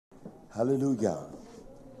Hallelujah.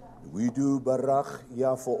 We do barak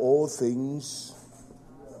Yah for all things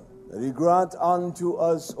that He grant unto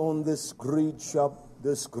us on this great shop,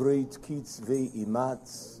 this great kitzveh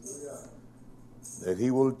imatz, that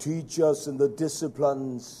He will teach us in the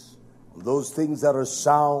disciplines, those things that are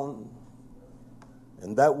sound,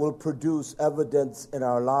 and that will produce evidence in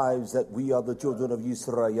our lives that we are the children of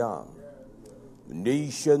Yisrael. The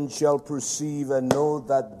nation shall perceive and know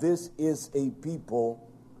that this is a people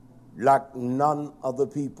like none other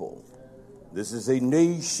people. This is a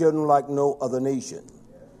nation like no other nation.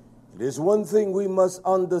 It is one thing we must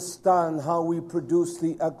understand how we produce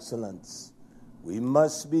the excellence. We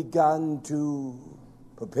must begin to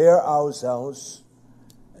prepare ourselves,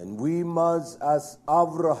 and we must, as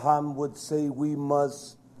Abraham would say, we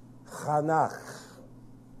must chanach.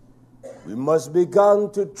 We must begin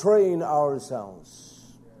to train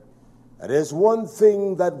ourselves. It is one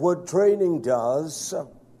thing that what training does.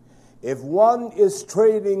 If one is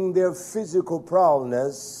training their physical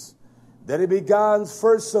prowess, then it begins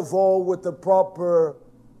first of all with the proper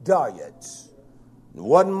diet.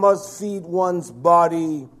 One must feed one's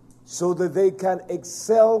body so that they can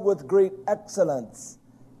excel with great excellence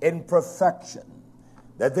in perfection.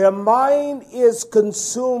 That their mind is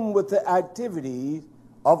consumed with the activity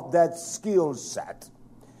of that skill set,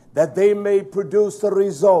 that they may produce the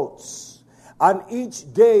results. And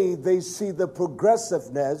each day they see the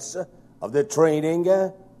progressiveness of the training,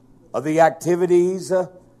 of the activities.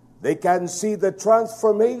 They can see the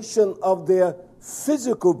transformation of their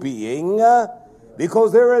physical being,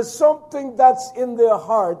 because there is something that's in their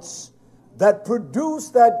hearts that produce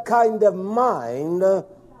that kind of mind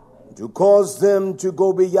to cause them to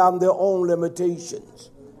go beyond their own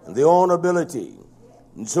limitations and their own ability.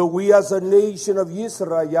 And so we as a nation of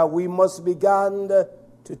Israel, we must begin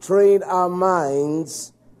to train our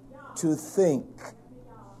minds to think.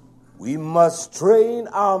 We must train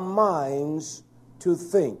our minds to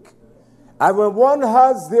think. And when one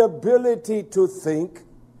has the ability to think,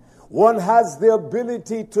 one has the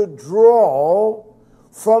ability to draw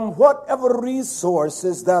from whatever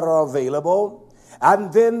resources that are available,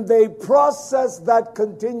 and then they process that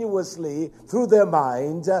continuously through their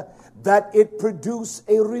mind, that it produce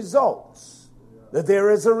a result, that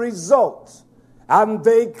there is a result, and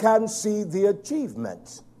they can see the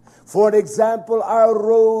achievement. For an example, I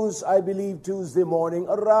arose, I believe, Tuesday morning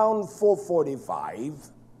around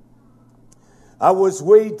 4:45. I was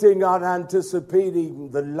waiting and anticipating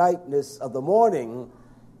the lightness of the morning.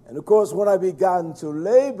 And of course, when I began to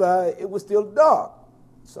labor, it was still dark.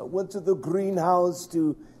 So I went to the greenhouse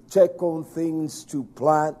to check on things, to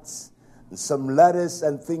plants, and some lettuce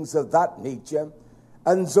and things of that nature.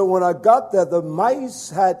 And so when I got there, the mice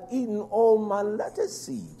had eaten all my lettuce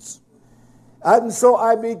seeds. And so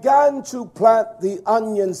I began to plant the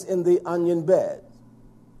onions in the onion bed.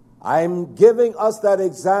 I'm giving us that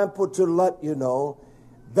example to let you know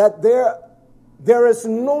that there is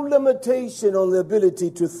no limitation on the ability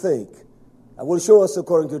to think. I will show us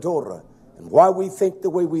according to Torah, and why we think the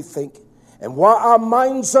way we think, and why our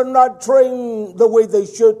minds are not trained the way they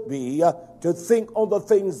should be to think on the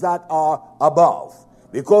things that are above.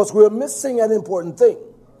 Because we're missing an important thing.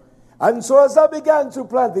 And so as I began to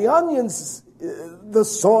plant the onions, the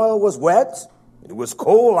soil was wet. It was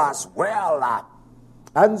cold as well.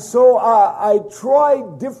 And so I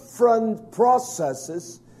tried different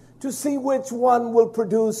processes to see which one will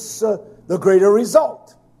produce the greater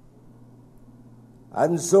result.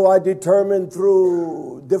 And so I determined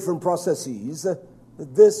through different processes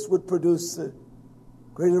that this would produce a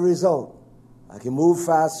greater result. I can move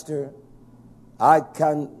faster. I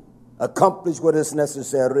can accomplish what is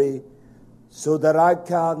necessary so that I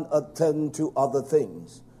can attend to other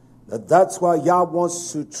things. That's why Yah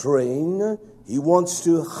wants to train. He wants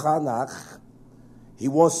to chanach. He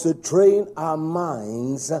wants to train our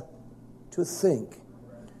minds to think.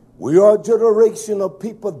 We are a generation of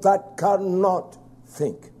people that cannot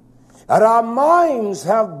think. And our minds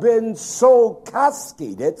have been so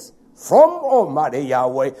cascaded from Almighty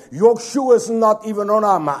Yahweh. Yeshua is not even on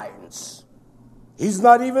our minds. He's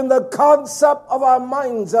not even the concept of our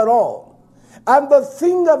minds at all. And the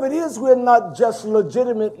thing of it is, we're not just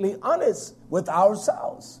legitimately honest with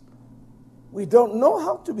ourselves. We don't know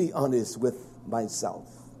how to be honest with myself.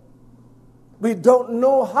 We don't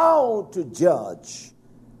know how to judge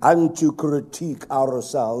and to critique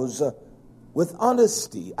ourselves with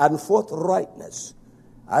honesty and forthrightness.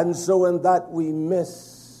 And so in that we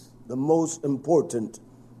miss the most important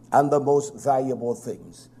and the most valuable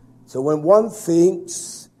things. So when one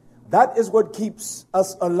thinks, that is what keeps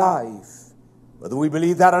us alive, whether we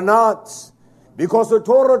believe that or not. Because the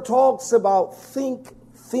Torah talks about think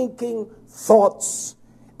thinking thoughts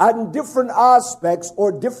and different aspects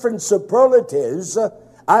or different superlatives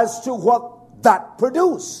as to what that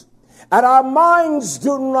produces. And our minds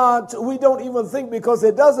we don't even think, because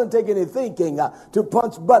it doesn't take any thinking to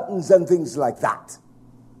punch buttons and things like that.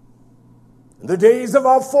 In the days of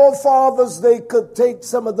our forefathers, they could take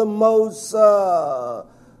some of the most, some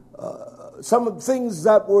of things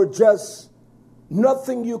that were just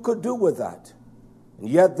nothing you could do with that. And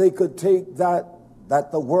yet they could take that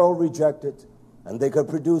the world rejected, and they could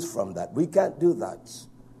produce from that. We can't do that.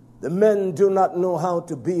 The men do not know how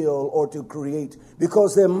to build or to create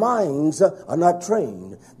because their minds are not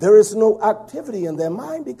trained. There is no activity in their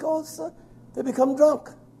mind because they become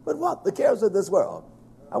drunk. But what? The cares of this world.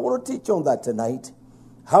 I want to teach on that tonight.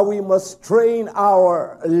 How we must train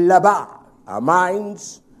our laba, our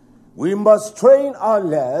minds. We must train our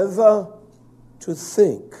lev to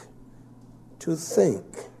think. To think.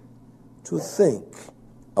 To think.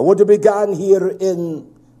 I want to begin here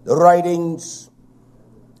in the writings.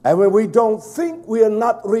 And when we don't think, we are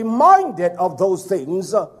not reminded of those things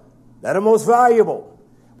that are most valuable.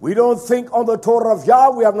 We don't think on the Torah of Yah.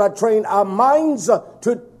 We have not trained our minds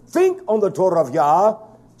to think on the Torah of Yah.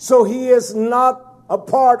 So he is not a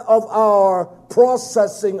part of our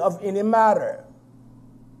processing of any matter.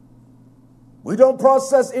 We don't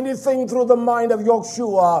process anything through the mind of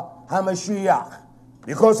Yeshua HaMashiach,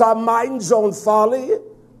 because our minds on folly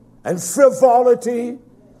and frivolity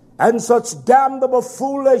and such damnable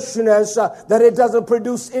foolishness that it doesn't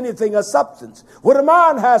produce anything of substance. When a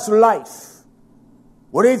man has life,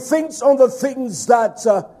 when he thinks on the things that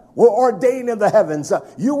were ordained in the heavens,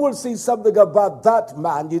 you will see something about that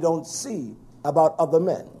man you don't see about other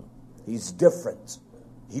men. He's different.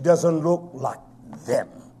 He doesn't look like them.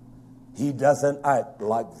 He doesn't act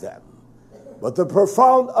like them. But the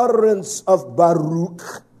profound utterance of Baruch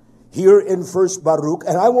here in First Baruch,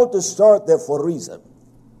 and I want to start there for a reason.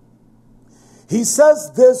 He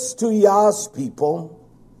says this to Yah's people,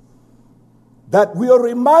 that we are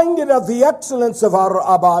reminded of the excellence of our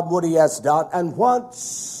Abba, what he has done, and what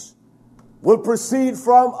will proceed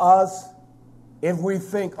from us if we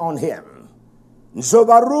think on him. And so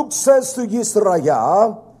Baruch says to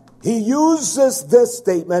Yisrael, he uses this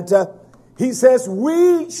statement, he says,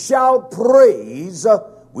 we shall praise,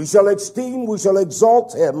 we shall esteem, we shall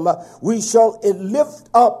exalt him, we shall lift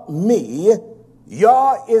up me.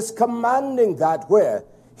 Yah is commanding that where?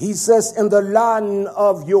 He says, in the land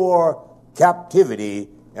of your captivity,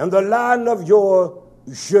 in the land of your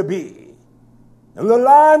shabi, in the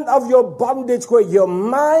land of your bondage, where your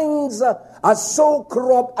minds are so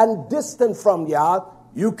corrupt and distant from Yah,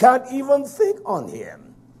 you can't even think on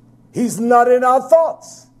him. He's not in our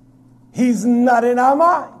thoughts. He's not in our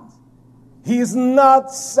minds. He's not,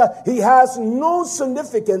 he has no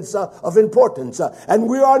significance of importance. And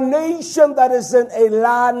we are a nation that is in a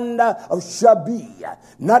land of shabi.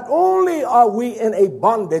 Not only are we in a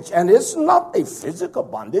bondage, and it's not a physical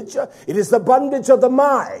bondage, it is the bondage of the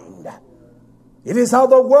mind. It is how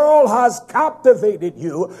the world has captivated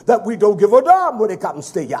you that we don't give a damn when it comes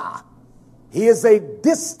to Yah. He is a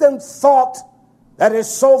distant thought that is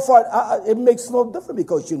so far, it makes no difference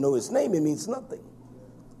because you know his name, it means nothing.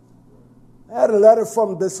 I had a letter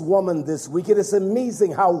from this woman this week. It is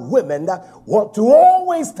amazing how women want to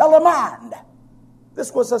always tell a man.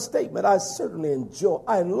 This was a statement I certainly enjoy.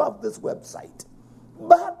 I love this website.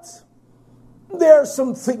 But there are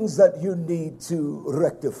some things that you need to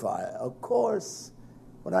rectify. Of course,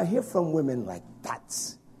 when I hear from women like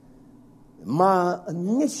that, my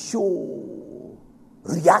initial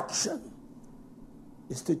reaction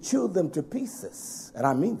is to chew them to pieces. And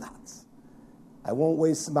I mean that. I won't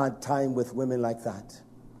waste my time with women like that.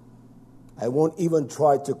 I won't even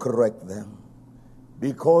try to correct them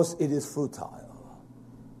because it is futile.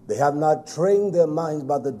 They have not trained their minds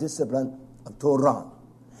by the discipline of Torah.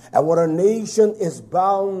 And when a nation is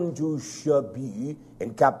bound to be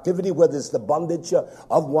in captivity, whether it's the bondage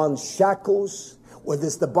of one's shackles, whether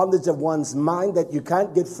it's the bondage of one's mind that you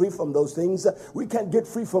can't get free from those things, we can't get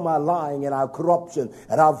free from our lying and our corruption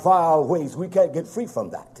and our vile ways. We can't get free from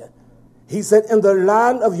that. He said, in the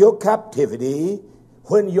land of your captivity,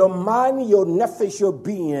 when your mind, your nephesh, your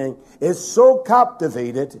being is so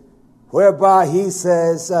captivated, whereby he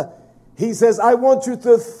says, I want you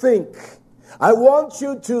to think. I want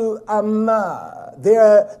you to,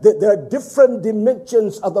 there are different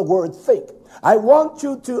dimensions of the word think. I want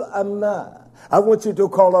you to, I want you to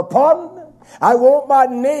call upon. I want my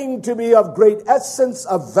name to be of great essence,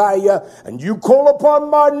 of value, and you call upon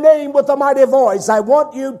my name with a mighty voice. I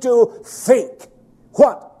want you to think.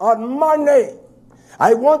 What? On my name.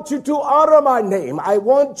 I want you to honor my name. I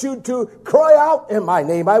want you to cry out in my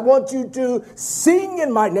name. I want you to sing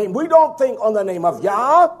in my name. We don't think on the name of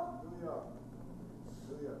Yah.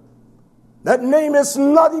 That name is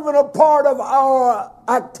not even a part of our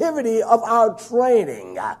activity, of our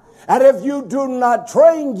training. And if you do not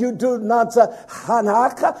train, you do not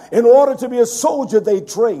hanak. In order to be a soldier, they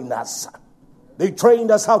trained us. They trained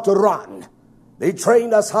us how to run. They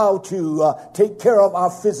trained us how to take care of our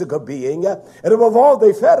physical being. And above all,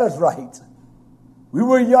 they fed us right. We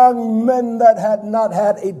were young men that had not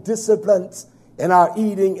had a discipline in our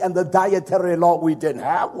eating and the dietary law. We didn't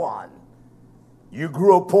have one. You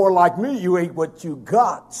grew up poor like me. You ate what you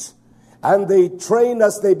got. And they trained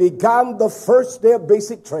us. They began the first day of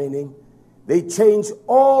basic training. They changed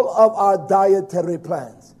all of our dietary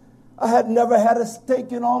plans. I had never had a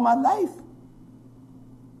steak in all my life.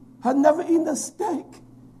 I'd never eaten a steak.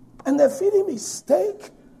 And they're feeding me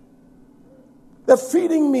steak. They're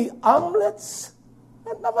feeding me omelets.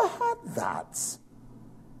 I'd never had that.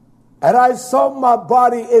 And I saw my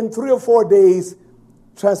body in 3 or 4 days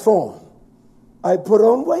transform. I put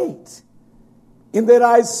on weight. And then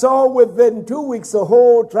I saw within 2 weeks a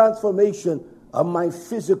whole transformation of my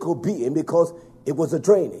physical being because it was a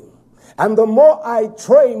training. And the more I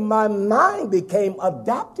trained, my mind became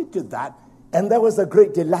adapted to that. And there was a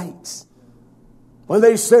great delight. When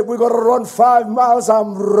they said, we're going to run 5 miles,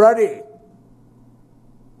 I'm ready.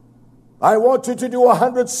 I want you to do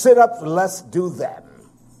 100 sit-ups. Let's do them.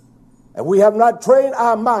 And we have not trained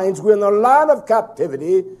our minds. We're in the land of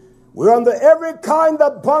captivity. We're under every kind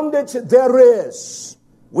of bondage there is.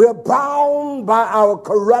 We're bound by our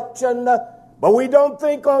corruption, but we don't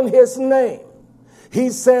think on his name. He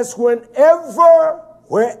says, wherever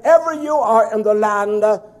you are in the land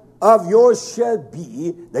of yours shall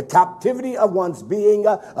be the captivity of one's being,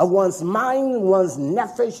 of one's mind, one's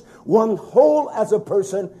nephesh, one whole as a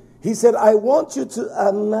person. He said, I want you to,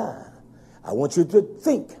 I want you to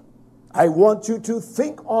think. I want you to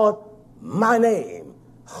think on my name,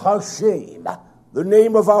 Hashem, the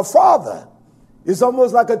name of our Father. It's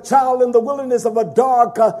almost like a child in the wilderness of a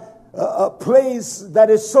dark place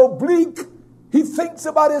that is so bleak. He thinks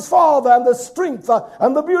about his father and the strength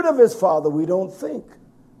and the beauty of his father. We don't think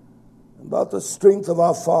about the strength of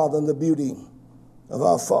our Father and the beauty of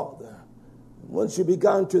our Father. Once you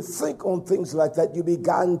began to think on things like that, you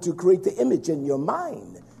began to create the image in your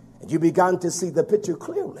mind. And you began to see the picture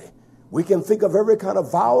clearly. We can think of every kind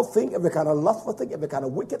of vile thing, every kind of lustful thing, every kind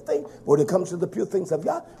of wicked thing. But when it comes to the pure things of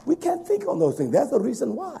God, we can't think on those things. That's the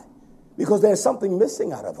reason why. Because there's something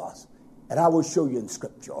missing out of us. And I will show you in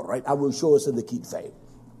Scripture, all right? I will show us in the Ketuvah.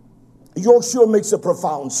 Yoshua makes a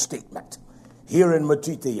profound statement here in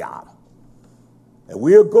Matithiyah. And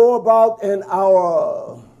we'll go about in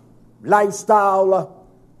our lifestyle,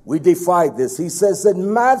 we defy this. He says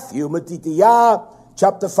in Matthew, Matithiyah,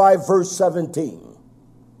 chapter 5, verse 17.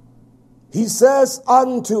 He says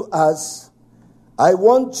unto us, I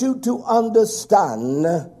want you to understand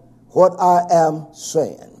what I am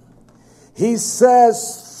saying. He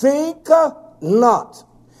says, think not.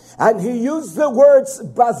 And he used the words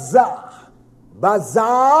bazar.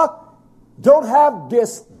 Bazar, don't have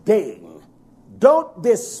disdain. Don't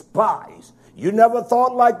despise. You never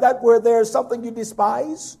thought like that where there's something you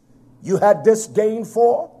despise? You had disdain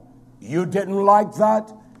for? You didn't like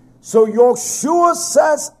that? So Yeshua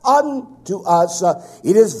says unto us,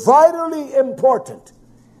 it is vitally important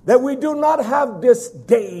that we do not have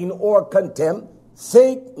disdain or contempt.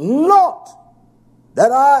 Think not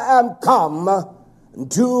that I am come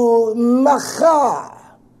to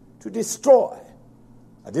machar, to destroy.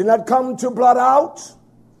 I did not come to blot out.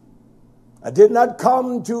 I did not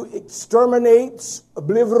come to exterminate,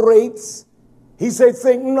 obliterate. He said,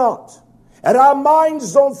 think not. And our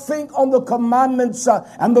minds don't think on the commandments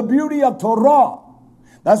and the beauty of Torah.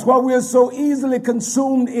 That's why we are so easily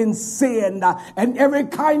consumed in sin and every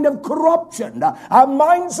kind of corruption. Our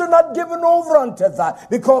minds are not given over unto that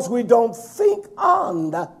because we don't think on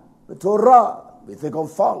the Torah. We think on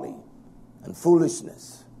folly and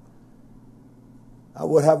foolishness. I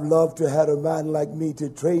would have loved to have a man like me to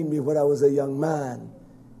train me when I was a young man,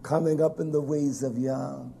 coming up in the ways of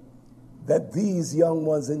Yah. That these young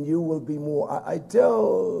ones and you will be more. I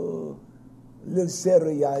tell little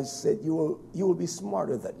Sherry, I said, you will be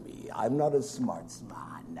smarter than me. I'm not a smart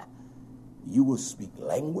man. You will speak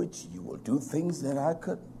language. You will do things that I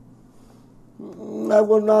could. I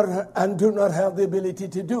will not and do not have the ability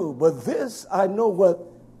to do. But this, I know what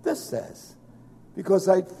this says. Because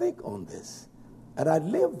I think on this. And I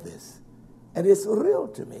live this. And it's real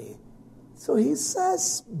to me. So he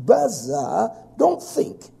says, Baza, don't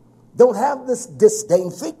think. Don't have this disdain.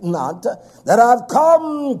 Think not that I've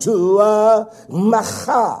come to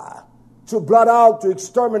macha, to blot out, to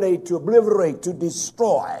exterminate, to obliterate, to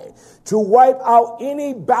destroy, to wipe out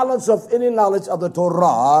any balance of any knowledge of the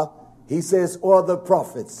Torah, he says, or the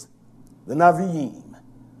prophets, the Naviim.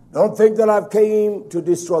 Don't think that I've came to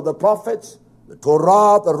destroy the prophets, the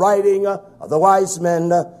Torah, the writing of the wise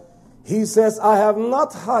men. He says, I have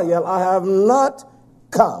not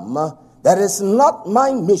come. That is not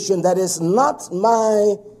my mission. That is not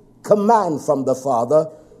my command from the Father.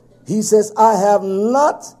 He says, I have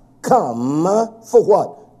not come for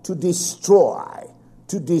what? To destroy.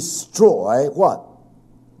 To destroy what?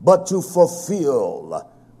 But to fulfill.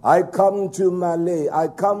 I come to Malay. I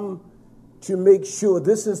come to make sure.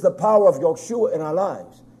 This is the power of Yeshua in our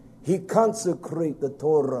lives. He consecrates the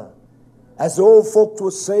Torah. As the old folks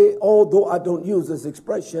would say, although I don't use this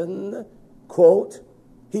expression, quote,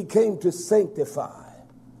 he came to sanctify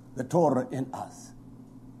the Torah in us,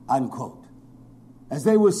 unquote. As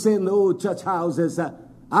they would say in the old church houses,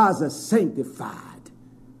 as a sanctified,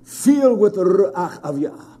 filled with the Ruach of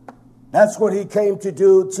Yah. That's what he came to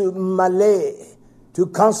do, to malay, to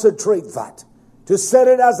concentrate that, to set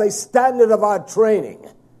it as a standard of our training.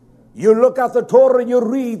 You look at the Torah, you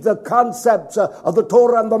read the concepts of the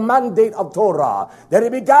Torah and the mandate of Torah, that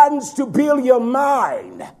it begins to build your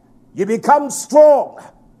mind. You become strong.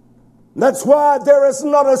 That's why there is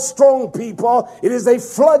not a strong people. It is a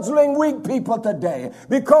fledgling weak people today.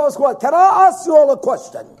 Because what? Can I ask you all a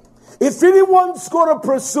question? If anyone's going to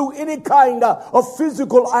pursue any kind of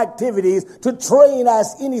physical activities to train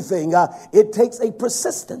as anything, it takes a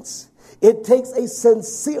persistence. It takes a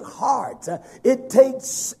sincere heart. It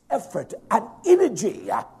takes effort and energy.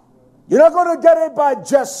 You're not going to get it by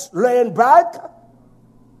just laying back.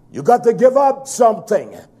 You got to give up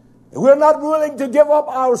something. We're not willing to give up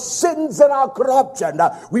our sins and our corruption.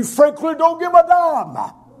 We frankly don't give a damn.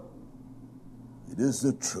 It is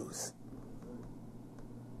the truth.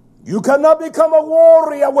 You cannot become a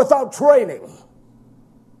warrior without training.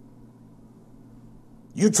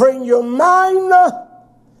 You train your mind,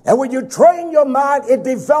 and when you train your mind, it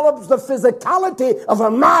develops the physicality of a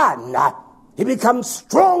man. He becomes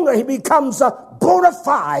stronger. He becomes bona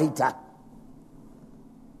fide.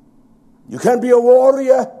 You can't be a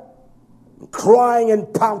warrior crying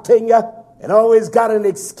and pouting and always got an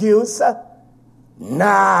excuse.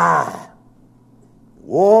 Nah.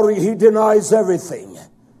 Warrior, he denies everything.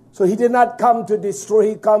 So he did not come to destroy.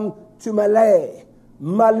 He come to malay.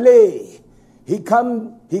 He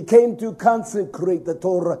came to consecrate the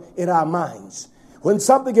Torah in our minds. When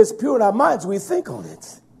something is pure in our minds, we think on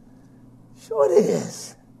it. Sure it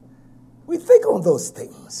is. We think on those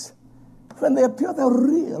things. When they're pure, they're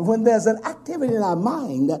real. When there's an activity in our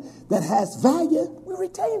mind that has value, we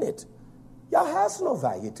retain it. Yah has no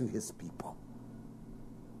value to his people.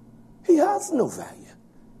 He has no value.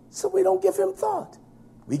 So we don't give him thought.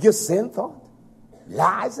 We give sin thought,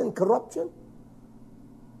 lies and corruption.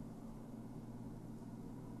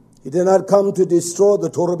 He did not come to destroy the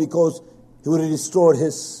Torah because he would have destroyed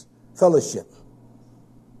his fellowship.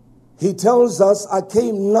 He tells us, I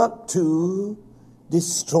came not to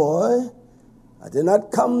destroy. I did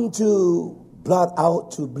not come to blot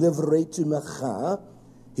out, to obliterate, to mecha.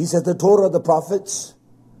 He said, the Torah of the prophets,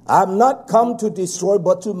 I have not come to destroy,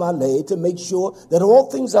 but to malay, to make sure that all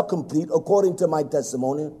things are complete according to my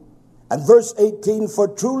testimony. And verse 18, for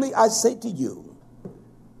truly I say to you,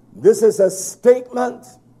 this is a statement,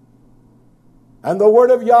 and the word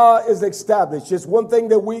of Yah is established. It's one thing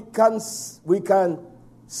that we can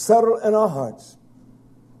settle in our hearts.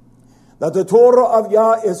 That the Torah of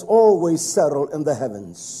Yah is always settled in the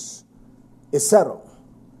heavens. It's settled.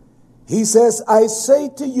 He says, I say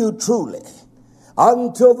to you truly,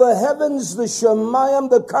 until the heavens, the Shemayim,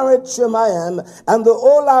 the current Shemayim, and the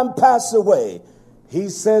Olam pass away. He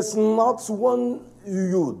says, not one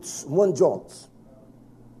yud, one jot.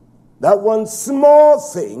 That one small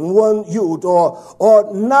thing, one yud,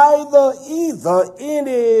 or neither either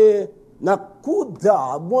any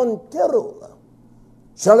nakuda, one terul,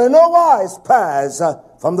 shall in no wise pass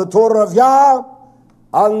from the Torah of Yah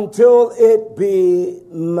until it be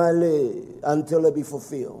malay, until it be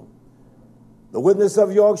fulfilled. The witness of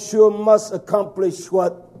Yahshua must accomplish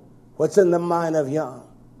what's in the mind of Yah.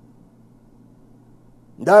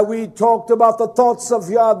 That we talked about the thoughts of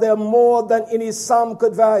Yah, they're more than any sum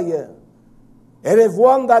could value. And if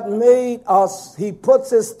one that made us, he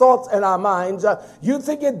puts his thoughts in our minds, you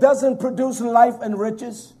think it doesn't produce life and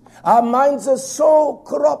riches? Our minds are so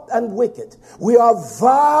corrupt and wicked. We are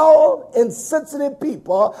vile, insensitive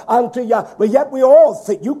people unto Yah. But yet we all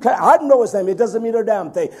think, I know his name. It doesn't mean a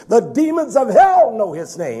damn thing. The demons of hell know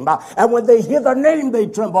his name. And when they hear the name, they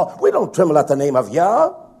tremble. We don't tremble at the name of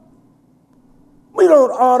Yah. We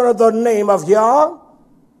don't honor the name of Yah.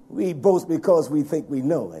 We boast because we think we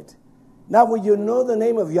know it. Now, when you know the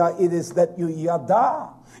name of Yah, it is that you yada.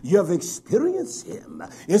 You have experienced him.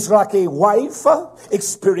 It's like a wife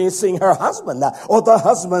experiencing her husband, or the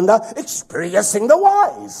husband experiencing the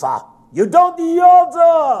wife. You don't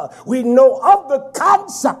yield. We know of the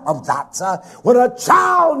concept of that. When a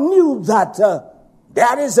child knew that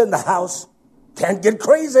daddy's in the house, can't get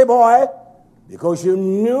crazy, boy, because you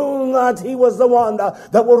knew that he was the one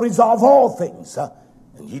that will resolve all things.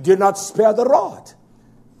 And he did not spare the rod.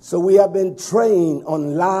 So we have been trained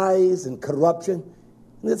on lies and corruption.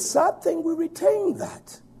 And it's a sad thing we retain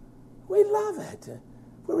that. We love it.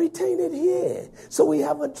 We retain it here. So we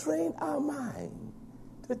haven't trained our mind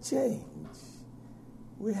to change.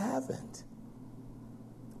 We haven't.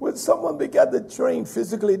 When someone began to train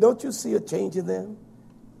physically, don't you see a change in them?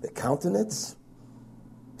 The countenance.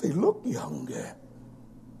 They look younger.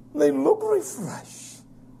 They look refreshed.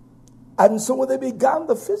 And so when they began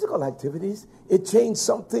the physical activities, it changed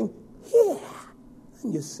something here.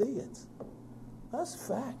 And you see it. That's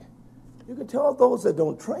fact. You can tell those that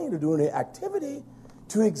don't train to do any activity,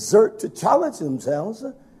 to exert, to challenge themselves,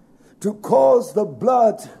 to cause the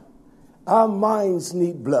blood. Our minds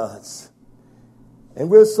need bloods. And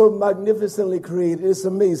we're so magnificently created. It's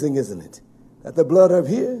amazing, isn't it? That the blood up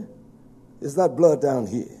here is not blood down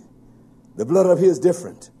here. The blood up here is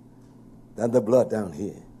different than the blood down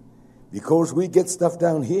here. Because we get stuff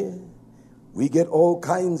down here, we get all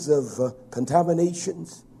kinds of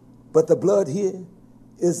contaminations. But the blood here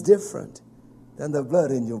is different than the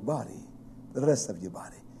blood in your body, the rest of your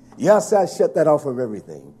body. Yes, I shut that off of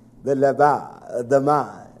everything. The leva, the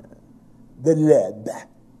mind, the lead.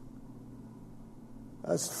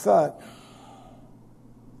 That's a fact.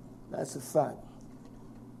 That's a fact.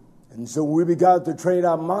 And so we began to train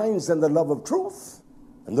our minds in the love of truth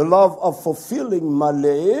and the love of fulfilling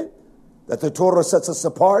malay, that the Torah sets us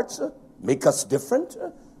apart, make us different.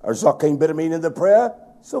 Or Zakim Bidamine in the prayer.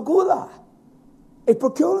 So gula, a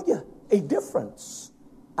peculiar, a difference.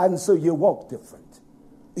 And so you walk different.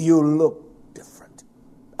 You look different.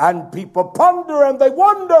 And people ponder and they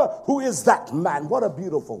wonder, who is that man? What a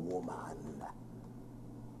beautiful woman.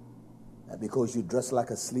 And because you dress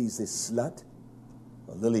like a sleazy slut,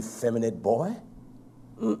 a little effeminate boy,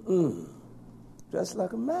 dress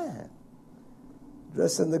like a man.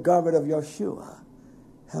 Dress in the garment of Yeshua,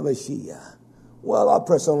 HaMashiach. Well, I'll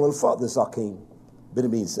press on a little further, Zakim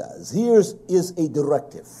Bidamine says. Here is a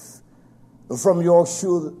directive from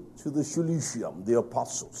Yeshua to the Shulishim, the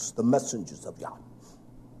apostles, the messengers of Yah.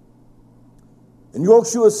 And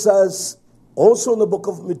Yeshua says, also in the book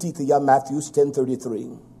of Matthew, Matthew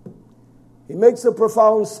 10:33, he makes a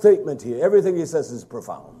profound statement here. Everything he says is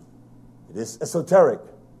profound. It is esoteric.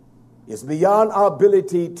 It's beyond our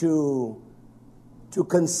ability to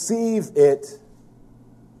conceive it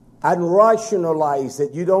and rationalize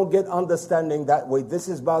it. You don't get understanding that way. This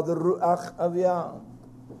is by the Ruach of Yah.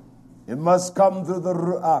 It must come through the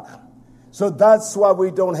Ruach. So that's why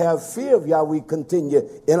we don't have fear of Yah. We continue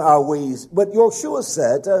in our ways. But Yeshua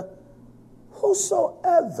said,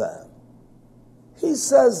 whosoever, he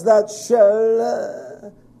says that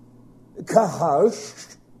shall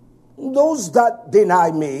kahash, those that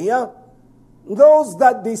deny me, those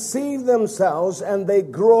that deceive themselves and they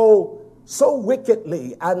grow so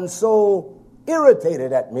wickedly and so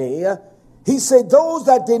irritated at me. He said, those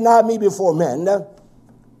that deny me before men,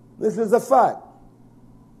 this is a fact.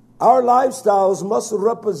 Our lifestyles must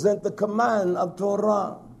represent the command of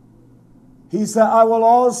Torah. He said, I will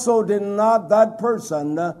also deny that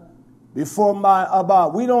person before my Abba.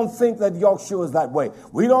 We don't think that Yeshua is that way.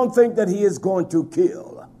 We don't think that he is going to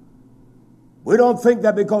kill. We don't think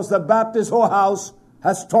that because the Baptist whorehouse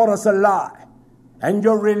has taught us a lie and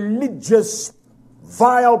your religious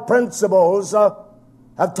vile principles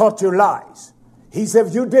have taught you lies. He said,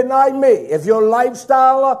 if you deny me, if your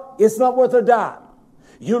lifestyle is not worth a dime,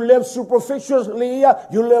 you live superficially,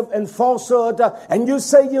 you live in falsehood, and you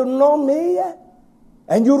say you know me,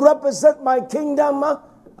 and you represent my kingdom,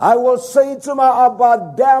 I will say to my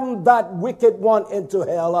Abba, damn that wicked one into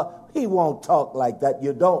hell. He won't talk like that.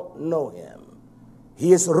 You don't know him.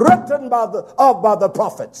 He is written by the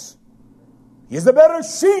prophets. He is the better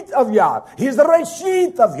sheet of Yah. He is the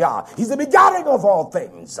Reshit of Yah. He's the beginning of all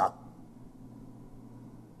things.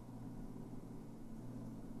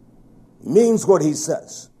 Means what he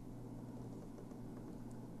says.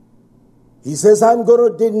 He says, I'm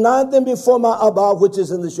going to deny them before my Abba, which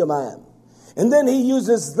is in the Shemayim. And then he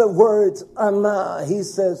uses the words, Ama. He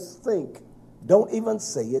says, think. Don't even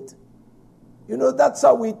say it. You know, that's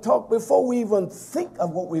how we talk. Before we even think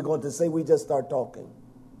of what we're going to say, we just start talking.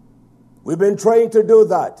 We've been trained to do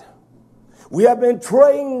that. We have been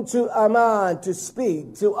trained to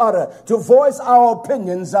speak, to utter, to voice our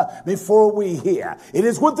opinions before we hear. It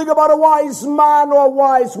is one thing about a wise man or a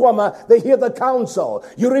wise woman. They hear the counsel.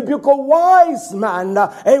 You rebuke a wise man,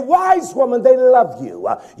 a wise woman, they love you.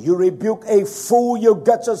 You rebuke a fool, you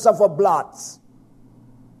get yourself a blot.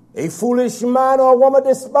 A foolish man or woman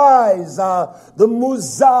despise the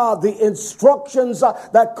muzah, the instructions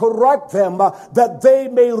that correct them, that they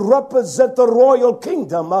may represent the royal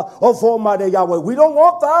kingdom of Almighty Yahweh. We don't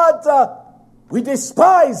want that. We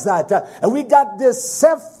despise that. And we got this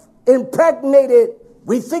self-impregnated,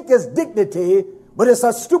 we think it's dignity, but it's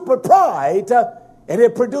a stupid pride, and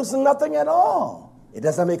it produces nothing at all. It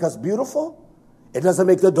doesn't make us beautiful. It doesn't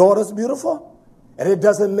make the daughters beautiful. And it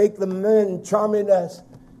doesn't make the men charming as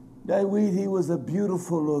Dawid. He was a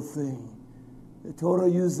beautiful little thing. The Torah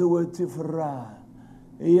used the word tifrah,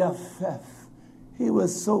 yafef. He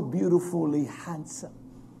was so beautifully handsome.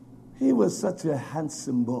 He was such a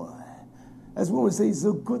handsome boy. As one would say, he's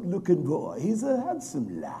a good-looking boy. He's a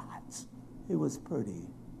handsome lad. He was pretty.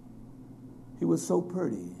 He was so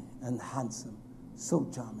pretty and handsome, so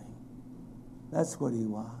charming. That's what he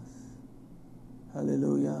was.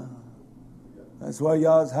 Hallelujah. That's why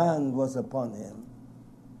Yah's hand was upon him.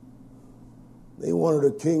 They wanted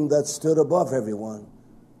a king that stood above everyone.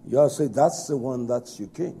 Yah said, that's the one, that's your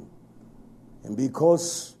king. And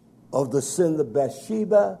because of the sin of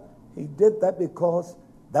Bathsheba, he did that because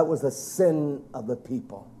that was the sin of the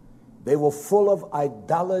people. They were full of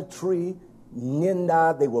idolatry,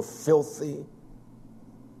 ninda, they were filthy.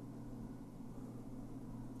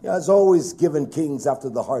 Yah has always given kings after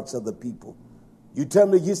the hearts of the people. You tell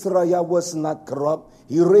me Yisrael was not corrupt.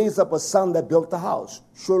 He raised up a son that built a house.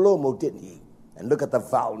 Shlomo, didn't he? And look at the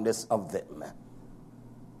foulness of them.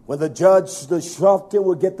 When the judge, the shoftim,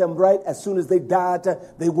 would get them right, as soon as they died,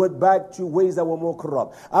 they went back to ways that were more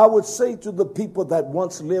corrupt. I would say to the people that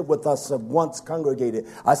once lived with us, once congregated,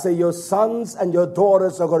 I say your sons and your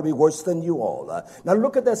daughters are going to be worse than you all. Now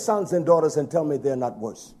look at their sons and daughters and tell me they're not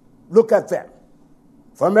worse. Look at them.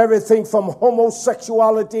 From everything from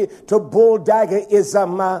homosexuality to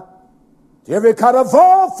bulldaggerism, to every kind of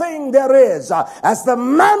all thing there is. As the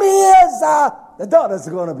mommy is, the daughters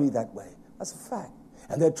are going to be that way. That's a fact.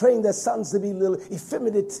 And they're training their sons to be little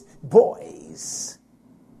effeminate boys.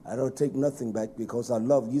 I don't take nothing back because I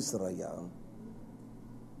love Yisrael.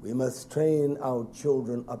 We must train our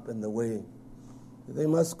children up in the way that they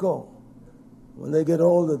must go. When they get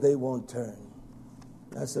older, they won't turn.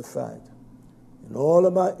 That's a fact. In all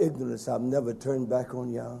of my ignorance, I've never turned back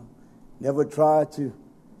on Yah. Never tried to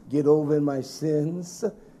get over in my sins.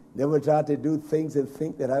 Never tried to do things and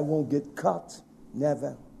think that I won't get caught.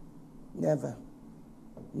 Never. Never.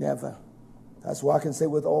 Never. That's why I can say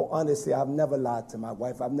with all honesty, I've never lied to my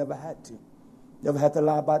wife. I've never had to. Never had to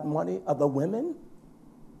lie about money. Other women,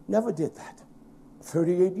 never did that.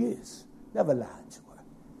 38 years. Never lied to her.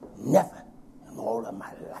 Never. In all of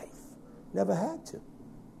my life. Never had to.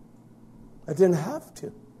 I didn't have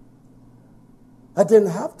to. I didn't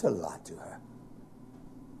have to lie to her.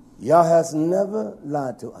 Yah has never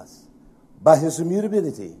lied to us. By his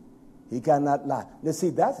immutability, he cannot lie. Now see,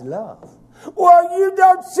 that's love. Well, you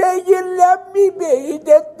don't say you love me, baby.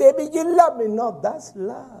 Baby, you love me. No, that's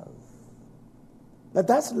love. Now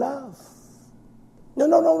that's love.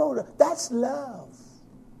 No. That's love.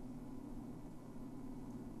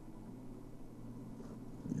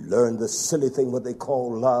 Learn the silly thing, what they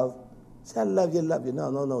call love. Say, I love you, love you.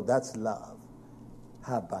 No, that's love.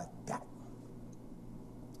 How about that?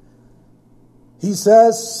 He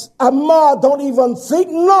says, Amma, don't even think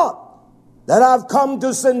not that I've come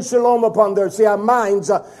to send shalom upon their. See, our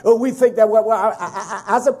minds, we think that,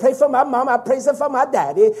 as I pray for my mom, I pray for my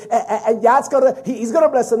daddy, and God's he's going to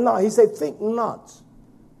bless them. No, he said, think not.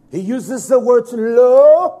 He uses the words,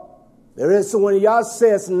 lo. There is, when Yah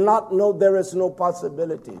says not, no, there is no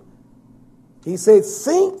possibility. He said,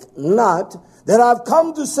 think not that I've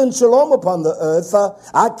come to send shalom upon the earth.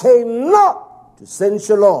 I came not to send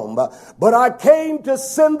shalom, but I came to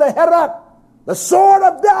send the herab, the sword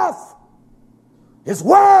of death. His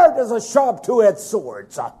word is a sharp two-edged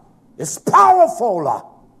sword. It's powerful.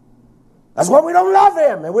 That's why we don't love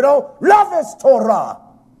him, and we don't love his Torah,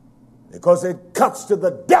 because it cuts to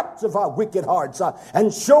the depths of our wicked hearts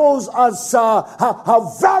and shows us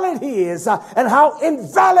how valid he is and how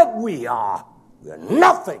invalid we are. We're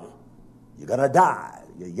nothing. You're going to die.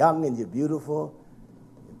 You're young and you're beautiful.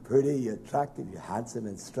 You're pretty, you're attractive, you're handsome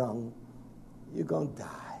and strong. You're going to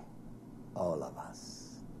die. All of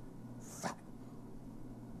us. Fact.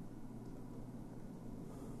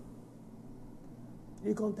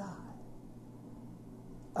 You're going to die.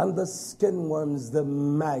 And the skin worms, the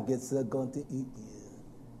maggots are going to eat you.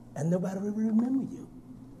 And nobody will remember you.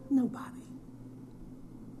 Nobody.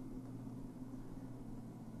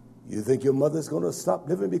 You think your mother's going to stop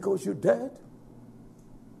living because you're dead?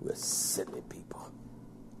 We're silly people.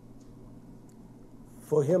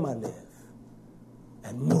 For him I live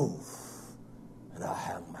and move, and I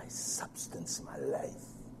have my substance. My life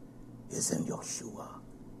is in Yeshua.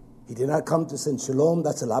 He did not come to send shalom,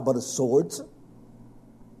 that's a lot but a sword.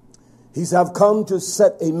 He said, I've come to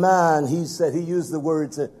set a man, he said, he used the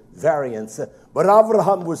words variance, but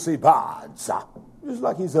Abraham would say bad. Just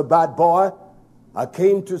like he's a bad boy. I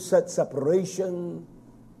came to set separation,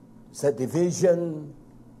 set division,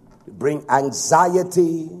 to bring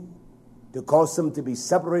anxiety, to cause them to be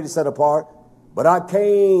separated, set apart. But I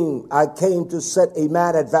came to set a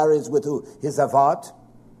man at variance with who? His avat,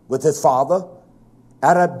 with his father.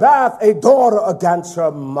 At a bath, a daughter against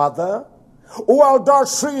her mother. Or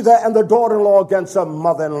Darshida and the daughter-in-law against her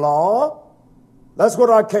mother-in-law. That's what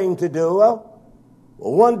I came to do.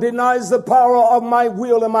 One denies the power of my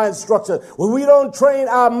will and my instruction. Well, we don't train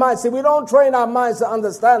our minds. See, we don't train our minds to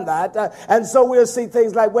understand that. And so we'll see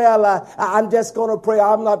things like, well, I'm just going to pray.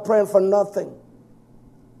 I'm not praying for nothing.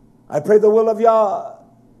 I pray the will of Yah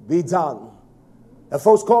be done. And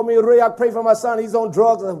folks call me, Ray, I pray for my son. He's on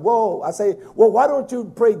drugs. And whoa. I say, well, why don't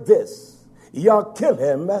you pray this? Yah kill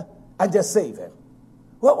him and just save him.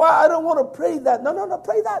 Well, I don't want to pray that. No,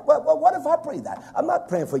 pray that. Well, what if I pray that? I'm not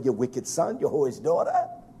praying for your wicked son, your whorish daughter.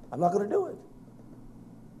 I'm not going to do it.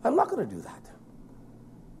 I'm not going to do that.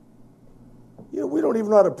 You know, we don't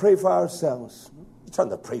even know how to pray for ourselves. You're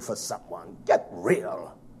trying to pray for someone. Get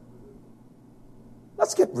real.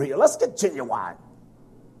 Let's get real. Let's get genuine.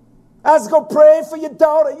 Let's go pray for your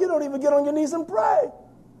daughter. You don't even get on your knees and pray.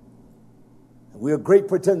 We're great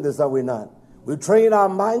pretenders, are we not? We train our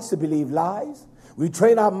minds to believe lies. We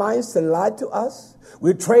train our minds to lie to us.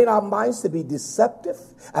 We train our minds to be deceptive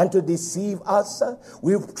and to deceive us.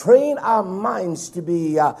 We train our minds to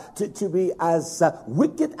be as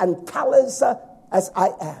wicked and callous as I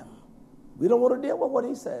am. We don't want to deal with what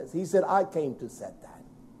he says. He said, I came to set that.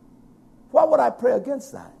 Why would I pray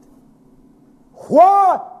against that?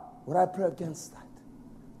 Why would I pray against that?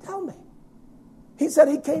 Tell me. He said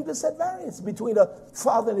he came to set variance between a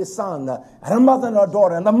father and his son, and a mother and her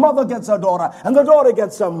daughter, and the mother against her daughter, and the daughter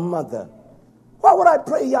against her mother. Why would I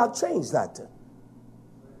pray y'all change that?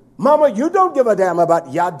 Mama, you don't give a damn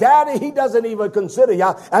about y'all. Daddy, he doesn't even consider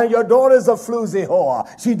y'all. And your daughter's a floozy whore.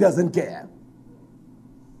 She doesn't care.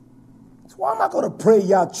 So why am I going to pray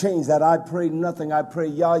y'all change that? I pray nothing. I pray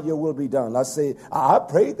y'all, your will be done. I say, I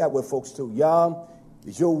prayed that with folks too. Y'all,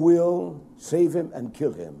 it's your will, save him and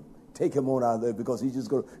kill him. Take him on out of there because he's just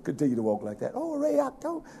going to continue to walk like that. Oh, Ray,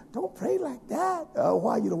 don't pray like that.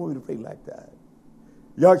 Why you don't want me to pray like that?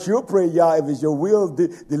 Y'all sure pray, y'all, if it's your will,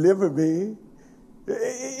 deliver me.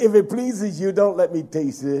 If it pleases you, don't let me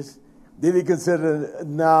taste this. Did he consider,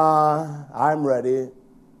 nah, I'm ready.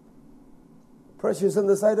 Precious in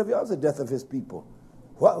the sight of y'all is the death of his people.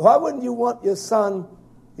 Why wouldn't you want your son,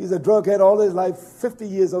 he's a drug head all his life, 50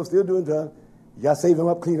 years old, still doing drugs. You got to save him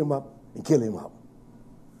up, clean him up, and kill him up.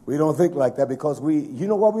 We don't think like that because you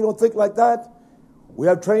know why we don't think like that? We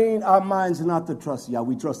have trained our minds not to trust Yah.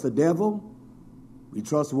 We trust the devil. We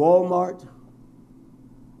trust Walmart.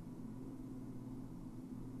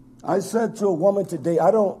 I said to a woman today, I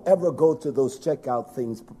don't ever go to those checkout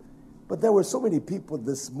things, but there were so many people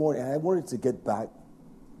this morning, and I wanted to get back.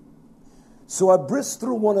 So I brisked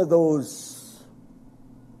through one of those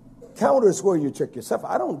counters where you check yourself.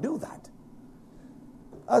 I don't do that.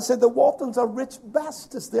 I said, the Waltons are rich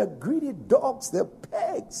bastards. They're greedy dogs. They're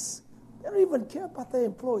pigs. They don't even care about their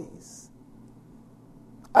employees.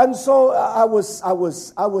 And so I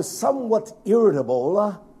was somewhat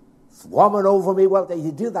irritable. Woman over me, well,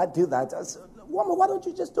 you do that. I said, woman, why don't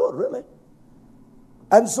you just do it, really?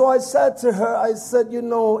 And so I said to her, I said, you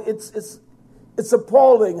know, it's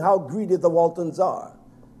appalling how greedy the Waltons are.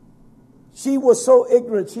 She was so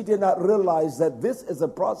ignorant, she did not realize that this is a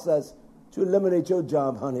process to eliminate your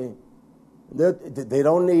job, honey. They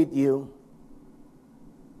don't need you.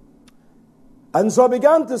 And so I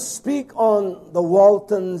began to speak on the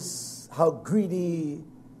Waltons, how greedy,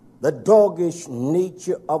 the doggish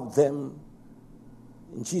nature of them.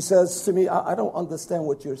 And she says to me, I don't understand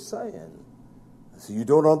what you're saying. I said, you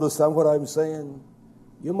don't understand what I'm saying?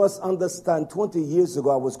 You must understand, 20 years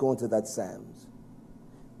ago I was going to that Sam's.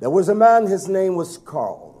 There was a man, his name was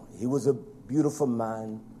Carl. He was a beautiful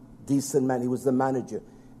man, decent man. He was the manager.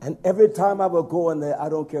 And every time I would go in there, I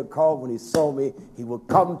don't care, Carl, when he saw me, he would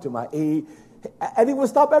come to my aid. And he would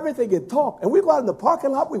stop everything and talk. And we'd go out in the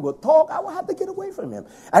parking lot, we would talk. I would have to get away from him.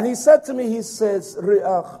 And he said to me, he says,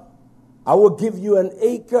 I will give you an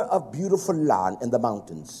acre of beautiful land in the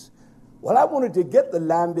mountains. Well, I wanted to get the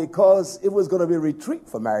land because it was going to be a retreat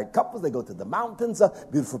for married couples. They go to the mountains, a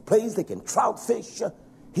beautiful place. They can trout fish.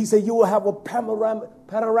 He said, you will have a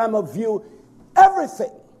panorama view,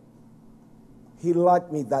 everything. He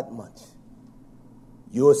liked me that much.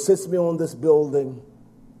 You assist me on this building,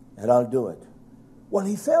 and I'll do it. Well,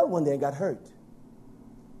 he fell one day and got hurt.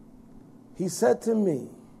 He said to me,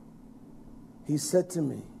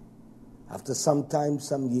 after some time,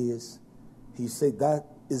 some years, he said, that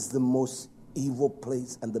is the most evil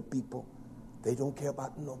place, and the people, they don't care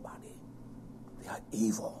about nobody. They are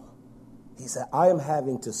evil. He said, I am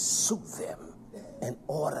having to sue them in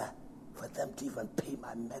order for them to even pay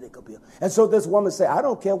my medical bill. And so this woman said, I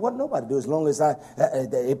don't care what nobody do as long as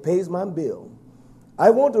it pays my bill. I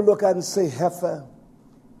want to look at it and say, heifer,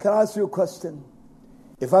 can I ask you a question?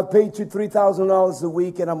 If I paid you $3,000 a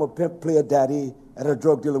week and I'm a pimp player daddy and a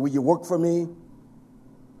drug dealer, will you work for me?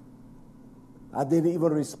 I didn't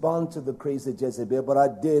even respond to the crazy Jezebel, but I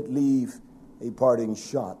did leave a parting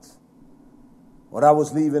shot. When I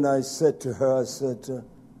was leaving, I said to her,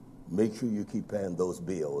 make sure you keep paying those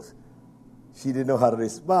bills. She didn't know how to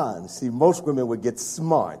respond. See, most women would get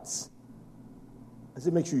smarts. I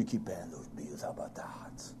said, make sure you keep paying those bills. How about that?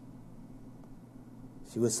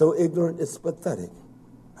 She was so ignorant, it's pathetic.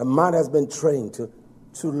 Her mind has been trained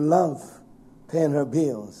to love paying her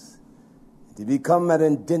bills, to become an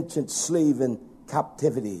indentured slave in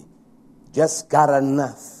captivity. Just got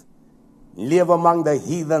enough. Live among the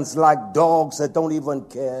heathens like dogs that don't even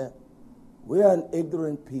care. We are an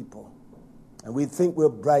ignorant people. And we think we're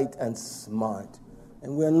bright and smart.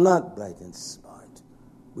 And we're not bright and smart.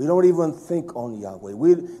 We don't even think on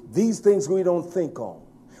Yahweh. These things we don't think on.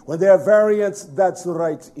 When there are variants, that's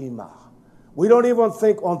right, Imah. We don't even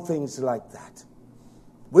think on things like that.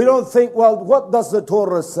 We don't think, well, what does the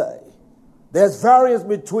Torah say? There's variance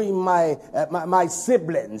between my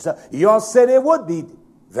siblings. You said it would be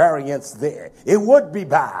variance there. It would be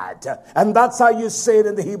bad. And that's how you say it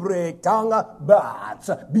in the Hebraic tongue, bad.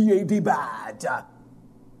 B-A-D, bad.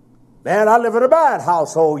 Man, I live in a bad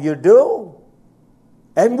household, you do.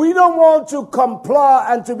 And we don't want to comply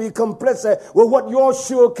and to be complicit with what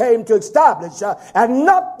Yahshua came to establish and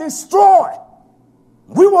not destroy.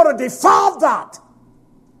 We want to defile that.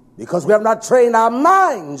 Because we have not trained our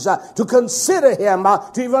minds to consider him,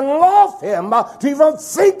 to even love him, to even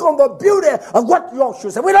think on the beauty of what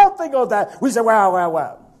Yahshua said. We don't think of that. We say,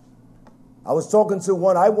 well. I was talking to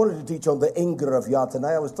one, I wanted to teach on the anger of Yah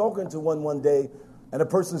tonight. I was talking to one day, and a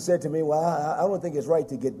person said to me, well, I don't think it's right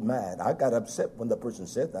to get mad. I got upset when the person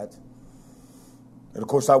said that. And of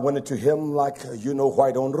course, I went into him like,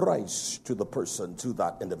 white on rice to the person, to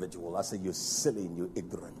that individual. I said, you're silly and you're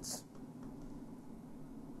ignorant.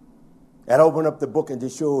 And I opened up the book and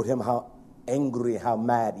just showed him how angry, how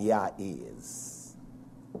mad Yah is.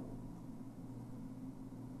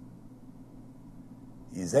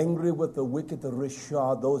 He's angry with the wicked, the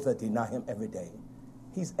Rishah, those that deny him every day.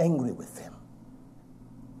 He's angry with them.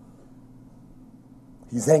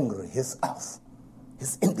 He's angry, his oath,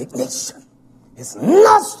 his indignation, his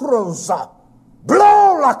nostrils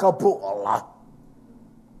blow like a bull.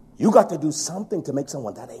 You got to do something to make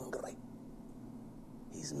someone that angry.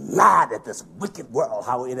 He's mad at this wicked world,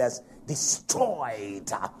 how it has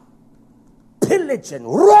destroyed, pillaged and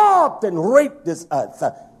robbed and raped this earth.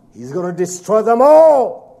 He's going to destroy them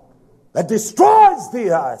all. That destroys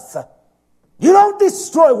the earth. You don't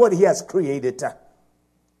destroy what he has created.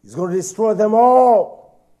 He's going to destroy them all.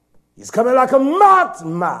 He's coming like a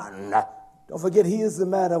madman. Don't forget, he is the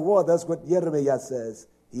man of war. That's what Jeremiah says.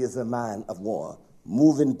 He is a man of war.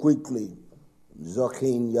 Moving quickly.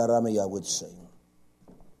 Zochin Jeremiah would say.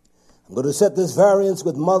 I'm going to set this variance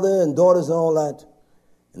with mother and daughters and all that.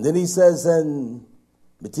 And then he says in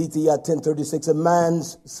Matithia 10:36, a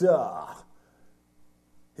man's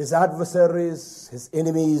his adversaries, his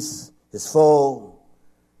enemies, his foe,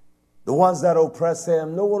 the ones that oppress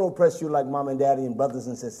him. No one oppress you like mom and daddy and brothers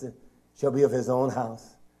and sisters. Shall be of his own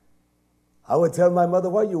house. I would tell my mother,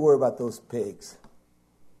 why you worry about those pigs?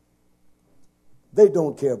 They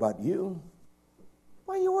don't care about you.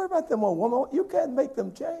 Why you worry about them, old woman? You can't make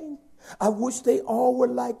them change. I wish they all were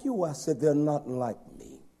like you. I said, they're not like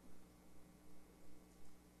me.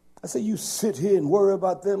 I said, you sit here and worry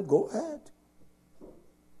about them. Go ahead.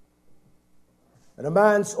 And a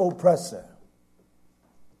man's oppressor.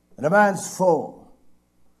 And a man's foe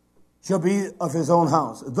shall be of his own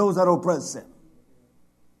house, those that oppress him.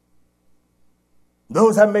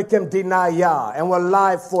 Those that make him deny Yah and will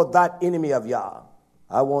lie for that enemy of Yah.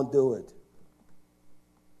 I won't do it.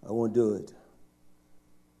 I won't do it.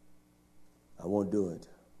 I won't do it.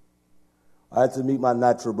 I had to meet my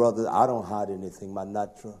natural brother. I don't hide anything, my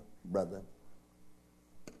natural brother,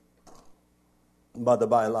 about the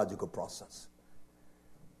biological process.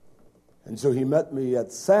 And so he met me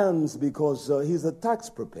at Sam's because he's a tax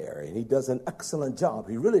preparer and he does an excellent job.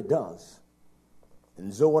 He really does.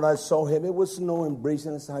 And so when I saw him, it was no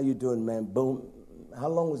embracing. I said, how you doing, man? Boom. How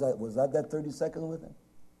long was that? Was that 30 seconds with him?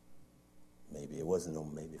 Maybe it wasn't, no,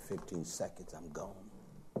 maybe 15 seconds. I'm gone.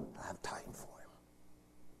 I have time for him.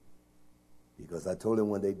 Because I told him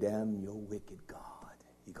one day, damn your wicked God.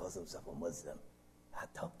 He calls himself a Muslim. I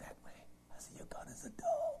talk that way. I said, your God is a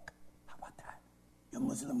dog. How about that? Your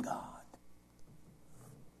Muslim God.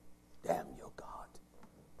 Damn your God.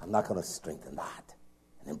 I'm not going to strengthen that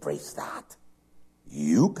and embrace that.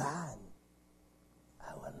 You can.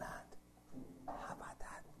 I will not. How about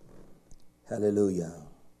that? Hallelujah.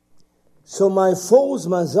 So my foes,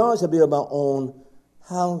 mazar, shall be of my own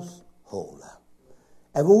household.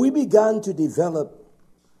 And when we began to develop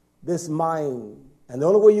this mind, and the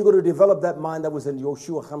only way you're going to develop that mind that was in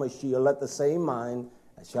Yeshua HaMashiach, let the same mind,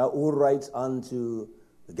 as Shaul writes unto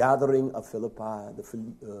the gathering of Philippi,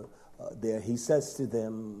 there he says to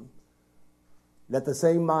them, let the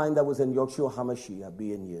same mind that was in Yeshua HaMashiach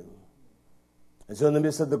be in you. And so in the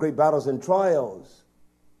midst of the great battles and trials,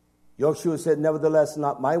 Yeshua said, nevertheless,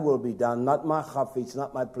 not my will be done, not my chafetz,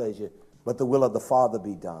 not my pleasure, but the will of the Father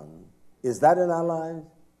be done. Is that in our lives?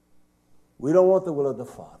 We don't want the will of the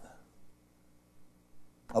Father.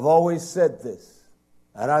 I've always said this,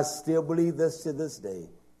 and I still believe this to this day,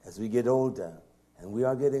 as we get older, and we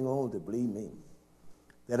are getting older, believe me,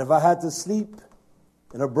 that if I had to sleep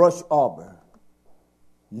in a brush arbor,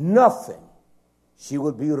 nothing, she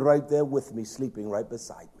would be right there with me, sleeping right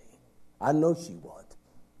beside me. I know she would.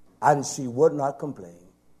 And she would not complain.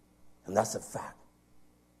 And that's a fact.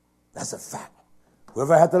 That's a fact.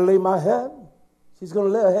 Wherever I had to lay my head, she's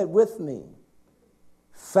going to lay her head with me.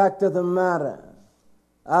 Fact of the matter,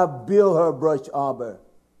 I build her brush arbor.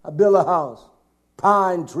 I build a house.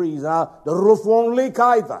 Pine trees. The roof won't leak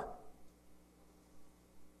either.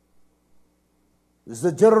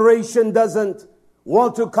 The generation doesn't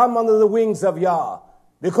want to come under the wings of Yah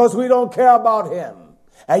because we don't care about him.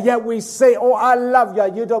 And yet we say, oh, I love Yah.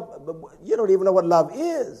 You don't even know what love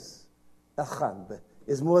is.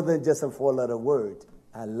 It's more than just a four-letter word.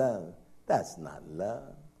 I love. That's not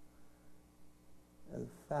love. In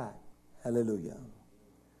fact, hallelujah.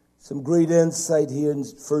 Some great insight here in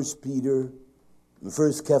 1 Peter, in 1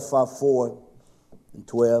 Kephah 4 and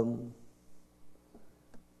 12.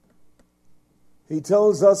 He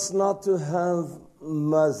tells us not to have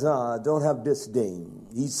mazah, don't have disdain.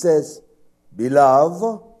 He says,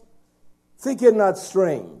 beloved, think it not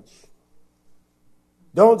strange.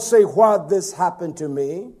 Don't say, why this happened to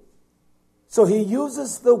me. So he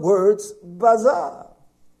uses the words bazaar.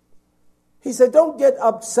 He said, don't get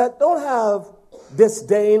upset. Don't have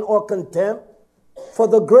disdain or contempt for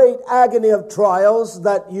the great agony of trials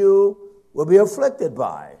that you will be afflicted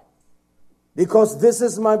by. Because this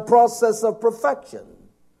is my process of perfection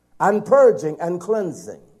and purging and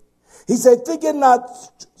cleansing. He said, think it not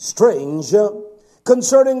strange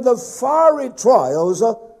concerning the fiery trials,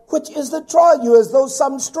 which is to try you as though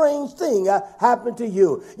some strange thing happened to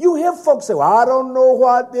you. You hear folks say, well, I don't know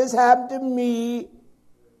what this happened to me,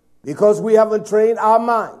 because we haven't trained our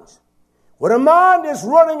minds. When a mind is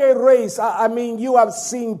running a race, I mean, you have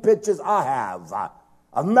seen pictures, I have,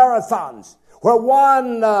 of marathons, where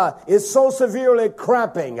one is so severely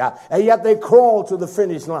cramping, and yet they crawl to the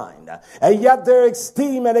finish line. And yet they're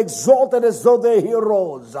esteemed and exalted as though they're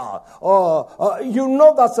heroes. You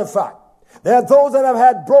know that's a fact. There are those that have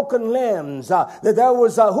had broken limbs. There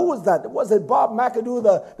was, who was that? Was it Bob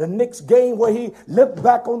McAdoo, the Knicks game where he limped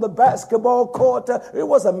back on the basketball court? It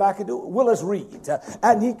wasn't McAdoo, Willis Reed.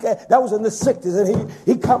 And that was in the 60s. And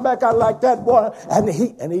he come back out like that, boy.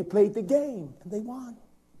 And he played the game. And they won.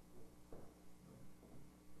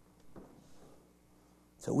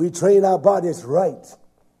 So we train our bodies right.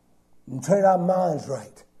 And train our minds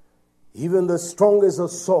right. Even the strongest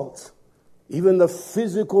assaults, even the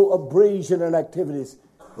physical abrasion and activities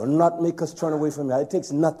will not make us turn away from Yah. It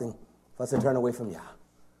takes nothing for us to turn away from Yah.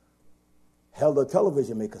 Hell, the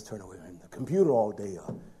television make us turn away from Him. The computer all day,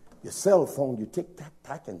 or your cell phone, you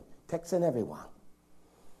tick-tack and texting everyone.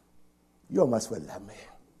 You must well love me.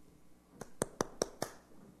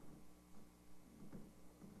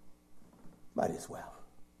 Might as well.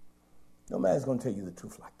 No man's going to tell you the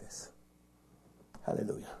truth like this.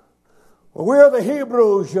 Hallelujah. Well, we're the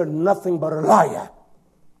Hebrews. You're nothing but a liar,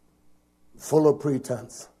 full of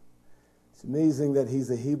pretense. It's amazing that he's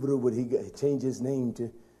a Hebrew, but he changed his name to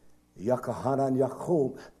Yakahanan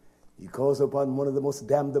Yaakov. He calls upon one of the most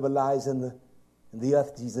damnable lies in the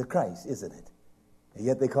earth, Jesus Christ, isn't it? And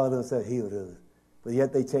yet they call themselves Hebrews. But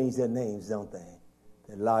yet they change their names, don't they?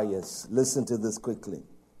 They're liars. Listen to this quickly.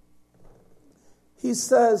 He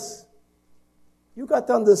says, you got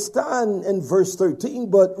to understand in verse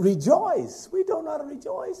 13, but rejoice. We don't know how to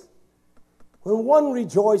rejoice. When one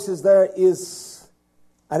rejoices, there is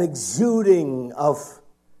an exuding of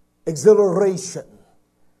exhilaration.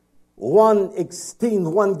 One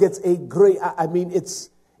gets a great,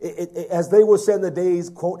 as they were saying in the days,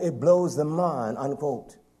 quote, it blows the mind,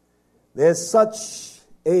 unquote. There's such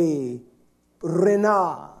a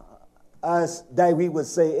renard, as David would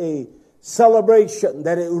say, a celebration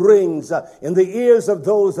that it rings in the ears of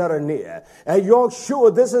those that are near. And you're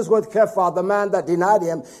sure this is what Kephah, the man that denied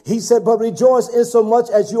him, he said, but rejoice insomuch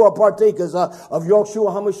as you are partakers of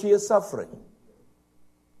Yahshua HaMashiach's suffering.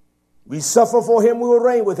 We suffer for him, we will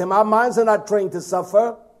reign with him. Our minds are not trained to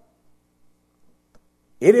suffer.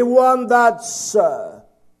 Anyone that's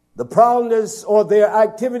the proudness or their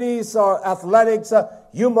activities or athletics,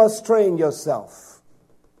 you must train yourself.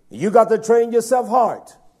 You got to train yourself hard.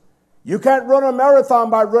 You can't run a marathon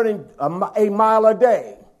by running a mile a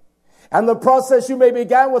day. And the process you may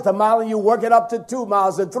begin with a mile and you work it up to 2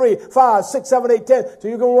 miles and 3, 5, 6, 7, 8, 10. So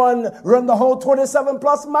you can run the whole 27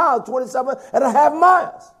 plus miles, 27 and a half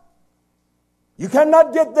miles. You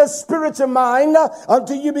cannot get the spiritual mind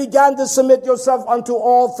until you begin to submit yourself unto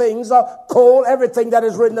all things, everything that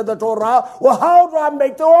is written in the Torah. Well, how do I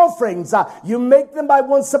make the offerings? You make them by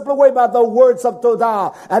one simple way, by the words of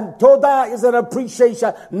Todah. And Todah is an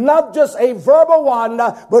appreciation, not just a verbal one,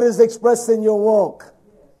 but is expressed in your walk.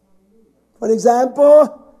 For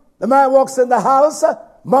example, the man walks in the house,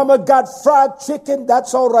 mama got fried chicken,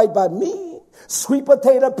 that's all right by me. Sweet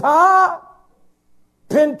potato pie,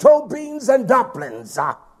 pinto beans and dumplings.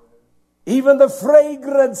 Even the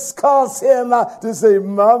fragrance calls him to say,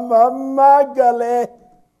 Mama Magale,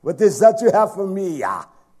 what is that you have for me?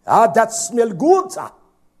 That smell good.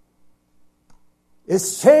 It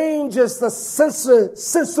changes the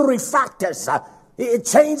sensory factors. It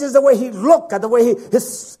changes the way he looks, the way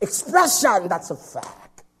his expression. That's a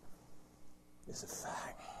fact. It's a fact.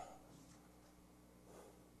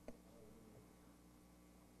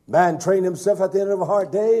 Man train himself at the end of a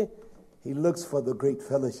hard day. He looks for the great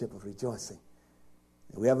fellowship of rejoicing.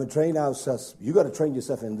 We haven't trained ourselves. You got to train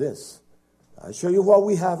yourself in this. I'll show you what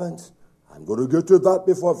we haven't. I'm going to get to that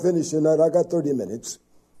before finishing that. I got 30 minutes.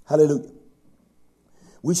 Hallelujah.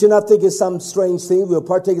 We should not think it's some strange thing. We are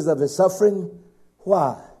partakers of his suffering.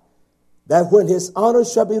 Why? That when his honor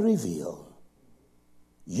shall be revealed,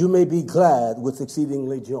 you may be glad with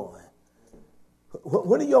exceedingly joy.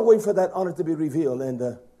 When are you all waiting for that honor to be revealed?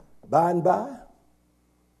 And by and by?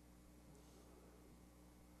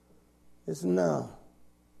 It's now.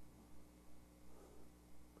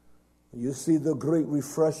 You see the great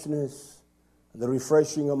refreshness, the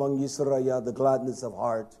refreshing among Israel, the gladness of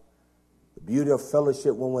heart, the beauty of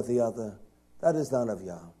fellowship one with the other. That is none of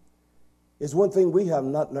Yah. It's one thing we have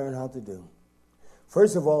not learned how to do.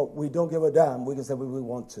 First of all, we don't give a damn. We can say what we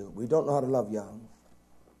want to. We don't know how to love Yah.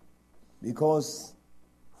 Because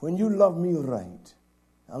when you love me right,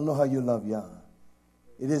 I don't know how you love Yah.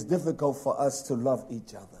 It is difficult for us to love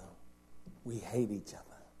each other. We hate each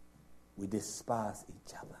other. We despise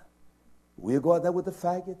each other. We'll go out there with the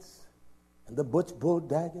faggots and the butch bull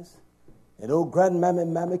daggers. And old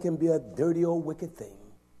grandmammy can be a dirty old wicked thing.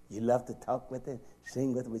 You love to talk with it,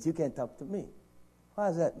 sing with it, but you can't talk to me. Why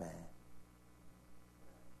is that, man?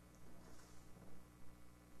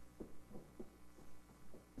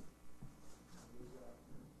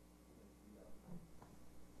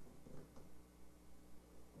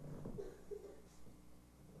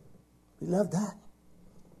 We love that.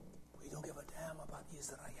 We don't give a damn about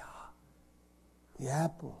Israel. The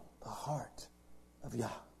apple, the heart of Yah.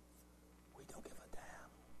 We don't give a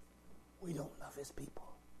damn. We don't love his people.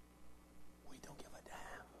 We don't give a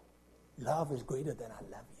damn. Love is greater than I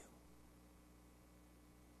love you.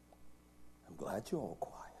 I'm glad you're all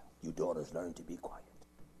quiet. You daughters learn to be quiet.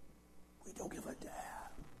 We don't give a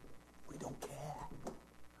damn. We don't care.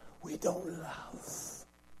 We don't love.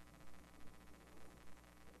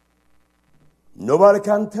 Nobody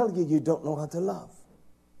can tell you you don't know how to love.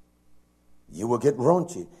 You will get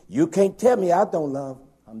raunchy. You can't tell me I don't love.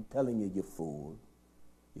 I'm telling you, you fool.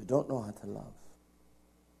 You don't know how to love.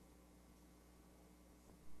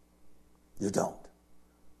 You don't.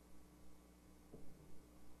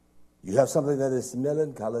 You have something that is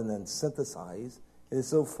melancholy and synthesized. It is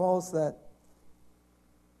so false that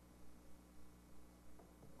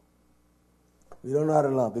we don't know how to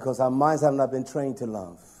love because our minds have not been trained to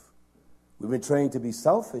love. We've been trained to be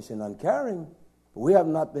selfish and uncaring, but we have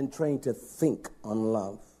not been trained to think on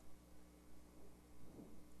love.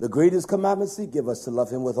 The greatest commandments He gives us to love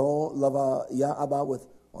Him with all, love our Yahweh with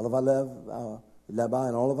all of our love, our Labah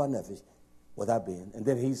and all of our nefesh, without being. And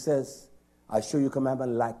then He says, I show you a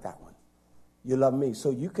commandment like that one. You love me, so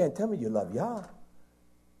you can't tell me you love Yah.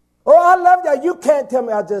 Oh, I love Yah. You can't tell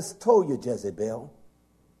me I just told you, Jezebel.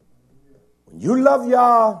 When you love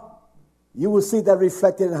Yah, you will see that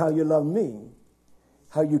reflected in how you love me,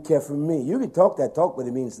 how you care for me. You can talk that talk, but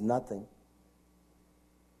it means nothing.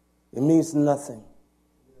 It means nothing.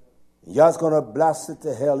 Yah's going to blast it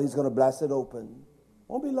to hell. He's going to blast it open.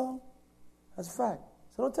 Won't be long. That's a fact.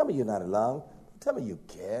 So don't tell me you're not in love. Don't tell me you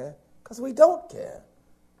care, because we don't care.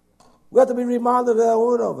 We have to be reminded of that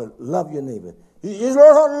over and over. Love your neighbor. You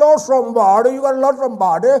don't love somebody. You got to love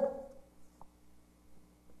somebody.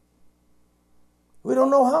 We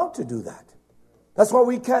don't know how to do that. That's why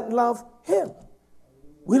we can't love Him.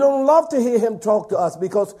 We don't love to hear Him talk to us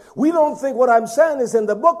because we don't think what I'm saying is in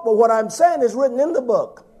the book, but what I'm saying is written in the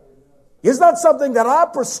book. It's not something that I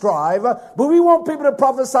prescribe, but we want people to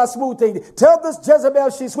prophesy smooth things. Tell this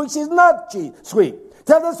Jezebel she's sweet. She's not sweet.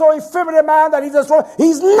 Tell this so effeminate man that he's a strong.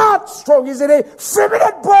 He's not strong. He's an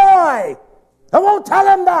effeminate boy. I won't tell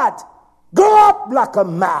him that. Grow up like a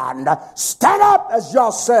man. Stand up, as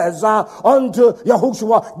Yah says, unto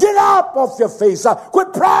Yahushua. Get up off your face.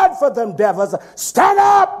 Quit praying for them devils. Stand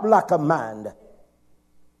up like a man.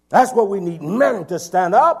 That's what we need, men to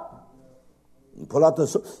stand up and pull out the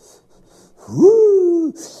sword.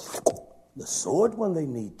 Woo! The sword when they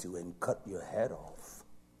need to and cut your head off.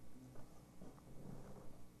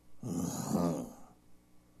 Mm-hmm.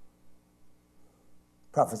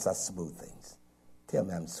 Prophets are smooth things. Tell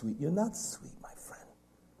me I'm sweet. You're not sweet, my friend.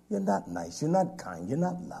 You're not nice. You're not kind. You're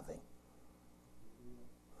not loving.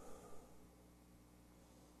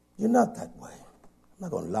 You're not that way. I'm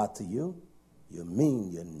not going to lie to you. You're mean.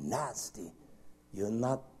 You're nasty. You're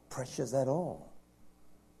not precious at all.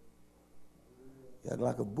 You act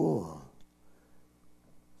like a bull.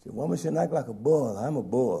 See, a woman shouldn't act like a bull. I'm a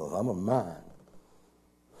bull. I'm a man.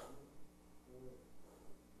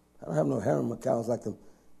 I don't have no harem cows like the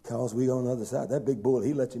cows we on the other side. That big bull,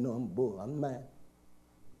 he let you know I'm a bull. I'm a man.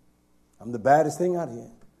 I'm the baddest thing out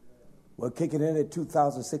here. Well, kicking in at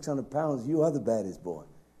 2,600 pounds, you are the baddest boy.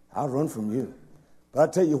 I'll run from you. But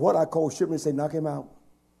I tell you what, I call Shipman and say, knock him out.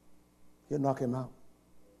 He'll knock him out.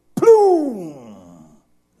 Bloom!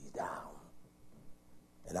 He's down.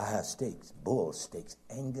 And I have steaks, bull steaks,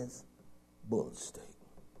 Angus, bull steak.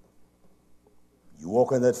 You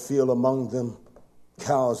walk in that field among them,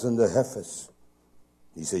 cows and the heifers.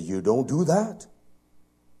 He said, you don't do that.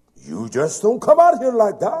 You just don't come out here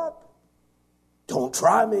like that. Don't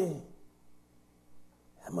try me.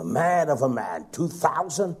 I'm a man of a man.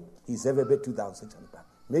 2,000. He's every bit 2,600 pounds.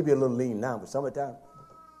 Maybe a little lean now, but summertime,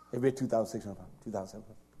 every 2,600 pounds. 2,700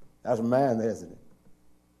 pounds. That's a man there, isn't it?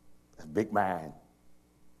 That's a big man.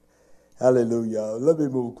 Hallelujah. Let me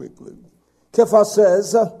move quickly. Kephas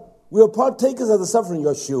says, we are partakers of the suffering,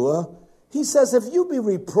 Yeshua. He says, if you be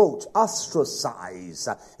reproached, ostracized,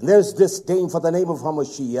 and there's disdain for the name of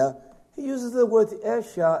Hamashiach, he uses the word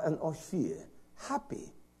Esha and Oshir.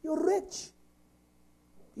 Happy. You're rich.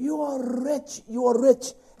 You are rich. You are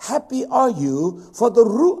rich. Happy are you, for the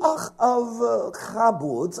Ruach of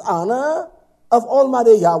Chabud's honor of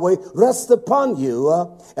Almighty Yahweh rests upon you.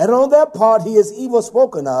 And on their part he is evil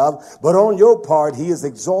spoken of, but on your part he is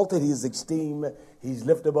exalted, he is esteemed, he's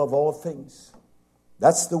lifted above all things.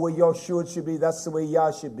 That's the way your Yeshua should be. That's the way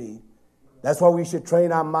Yah should be. That's why we should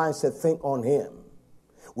train our minds to think on Him.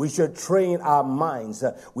 We should train our minds.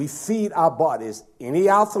 We feed our bodies. Any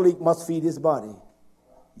athlete must feed his body.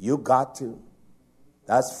 You got to.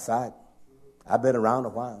 That's fact. I've been around a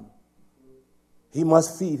while. He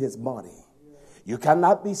must feed his body. You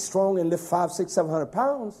cannot be strong and lift 500, 600, 700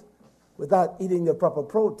 pounds without eating the proper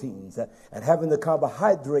proteins and having the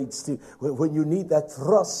carbohydrates to, when you need that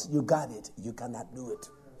thrust, you got it. You cannot do it.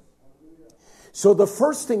 So the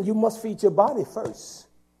first thing, you must feed your body first.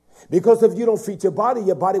 Because if you don't feed your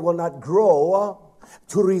body will not grow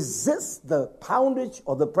to resist the poundage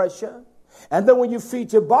or the pressure. And then when you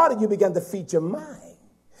feed your body, you begin to feed your mind.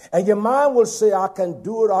 And your mind will say, I can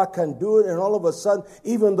do it, I can do it. And all of a sudden,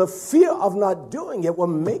 even the fear of not doing it will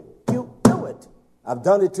make you do it. I've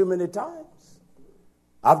done it too many times.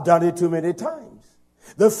 I've done it too many times.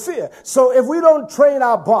 The fear. So if we don't train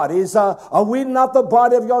our bodies, are we not the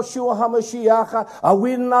body of Yeshua HaMashiach? Are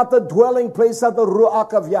we not the dwelling place of the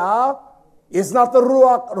Ruach of Yah? Is not the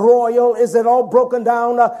Ruach royal? Is it all broken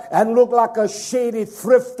down and look like a shady,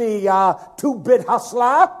 thrifty, two-bit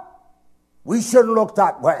hustler? We shouldn't look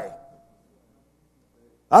that way.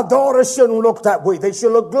 Our daughters shouldn't look that way. They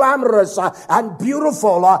should look glamorous and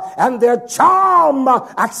beautiful, and their charm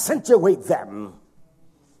accentuate them.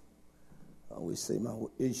 I always say,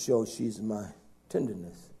 it shows she's my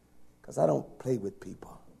tenderness, because I don't play with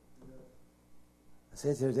people. I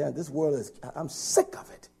say to her, this world I'm sick of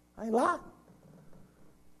it. I ain't lying.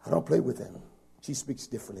 I don't play with them. She speaks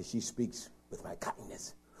differently. She speaks with my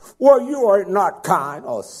kindness. Well, you are not kind.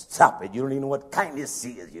 Oh, stop it. You don't even know what kindness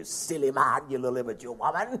is, you silly man, you little immature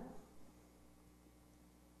woman.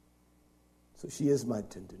 So she is my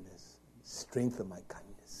tenderness, strength of my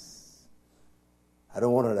kindness. I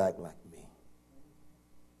don't want her to act like me.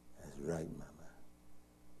 That's right, Mama.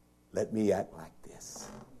 Let me act like this.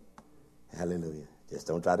 Hallelujah. Just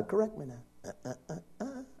don't try to correct me now.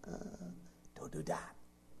 Don't do that.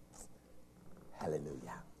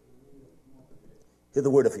 Hallelujah. Hear the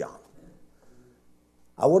word of Yah.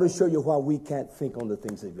 I want to show you why we can't think on the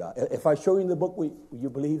things of Yah. If I show you in the book, will you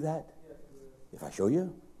believe that? If I show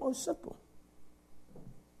you, well, it's simple.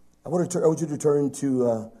 I want you to turn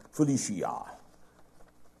to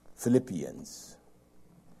Philippians,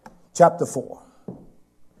 chapter 4.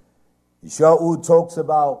 Yeshua talks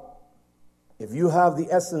about, if you have the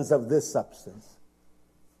essence of this substance,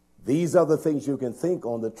 these are the things you can think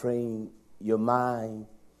on to train your mind,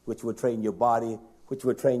 which will train your body, which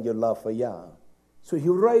will train your love for Yah. So he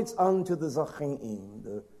writes unto the Zachim,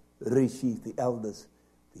 the Rishif, the elders,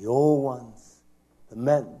 the old ones, the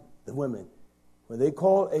men, the women. When they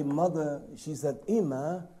call a mother, she's an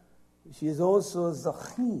Ima, she is also a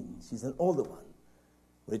Zachim, she's an older one.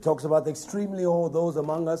 When he talks about the extremely old, those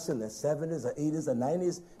among us in their 70s or 80s or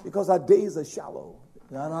 90s, because our days are shallow,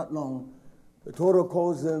 they are not long. The Torah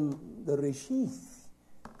calls them the Rishif,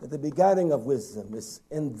 that the beginning of wisdom is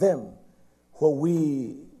in them, where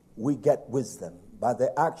we get wisdom by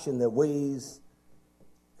their action, their ways,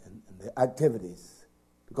 and their activities.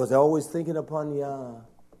 Because they're always thinking upon Yah.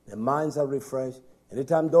 Their minds are refreshed.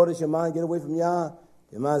 Anytime, daughters, your mind get away from Yah,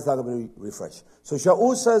 your mind's not going to be refreshed. So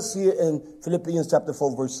Shaul says here in Philippians chapter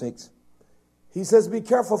 4, verse 6, he says, be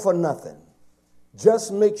careful for nothing.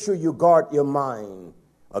 Just make sure you guard your mind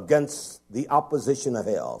against the opposition of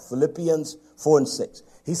hell. Philippians 4 and 6.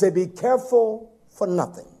 He said, be careful for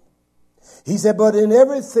nothing. He said, but in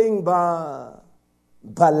everything by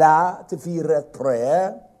bala, tefillah,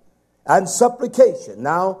 prayer, and supplication.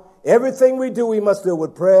 Now, everything we do, we must do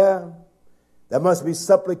with prayer. There must be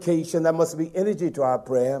supplication. There must be energy to our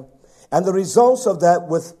prayer. And the results of that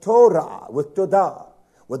with Torah, with Todah,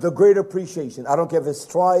 with a great appreciation. I don't care if it's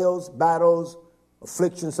trials, battles,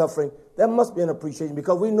 affliction, suffering. There must be an appreciation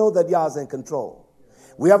because we know that Yah is in control.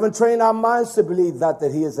 We haven't trained our minds to believe that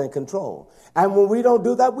He is in control. And when we don't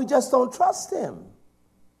do that, we just don't trust Him.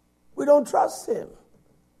 We don't trust Him.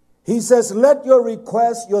 He says, let your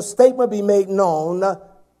request, your statement be made known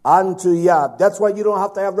unto Yah. That's why you don't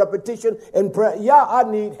have to have repetition in prayer. Yah, I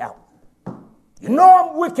need help. You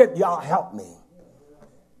know I'm wicked. Yah, help me.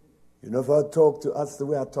 You know, if I talk to us the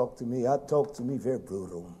way I talk to me very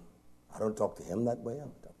brutal. I don't talk to him that way. I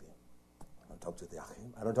don't talk to him. I don't talk to the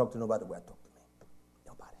Achim. I don't talk to nobody the way I talk to me.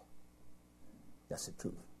 Nobody. That's the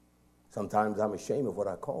truth. Sometimes I'm ashamed of what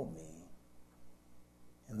I call me.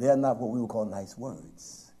 And they're not what we would call nice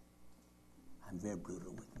words. I'm very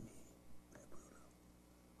brutal with me. Very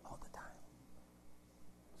brutal. All the time.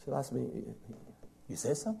 She'll ask me, you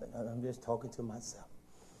said something? I'm just talking to myself.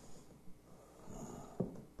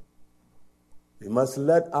 We must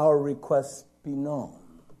let our requests be known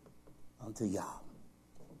unto Yah.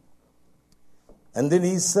 And then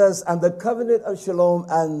he says, and the covenant of shalom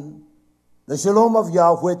and the shalom of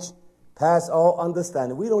Yah, which pass all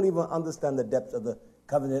understanding. We don't even understand the depth of the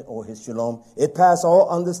covenant or his shalom. It pass all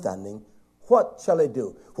understanding. What shall it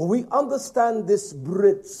do? When we understand this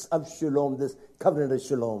britz of shalom, this covenant of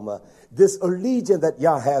shalom, this allegiance that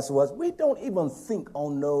Yah has to us, we don't even think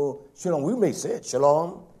on no shalom. We may say it,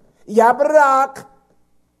 shalom. Yah barak.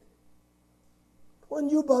 When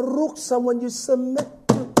you baruch someone, you submit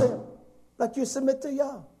to them like you submit to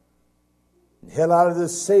Yah. Hell, out of the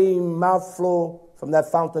same mouth flow from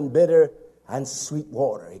that fountain bitter and sweet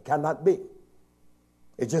water. It cannot be.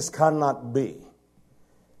 It just cannot be.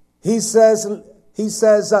 He says,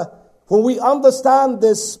 when we understand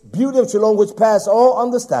this beauty of shalom which pass all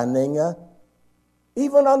understanding,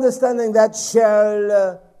 even understanding that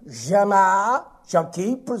shall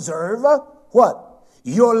keep, preserve, what?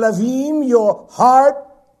 your levim, your heart,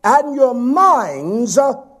 and your minds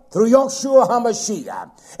through Yeshua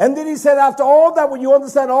HaMashiach. And then he said, after all that, when you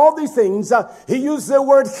understand all these things, he used the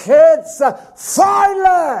word hetz,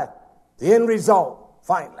 finally. The end result,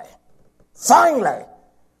 finally, Yisrael,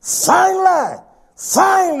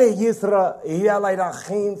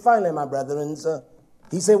 finally, my brethren.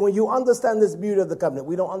 He said, when you understand this beauty of the covenant,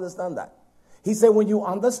 we don't understand that. He said, when you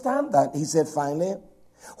understand that, he said, finally,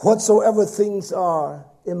 whatsoever things are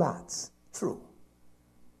emat, true.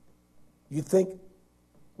 You think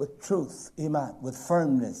with truth, emat, with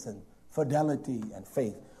firmness and fidelity and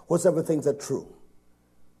faith, whatsoever things are true.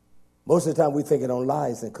 Most of the time we think it on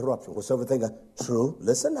lies and corruption. Whatsoever things are true.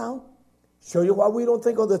 Listen now. Show you why we don't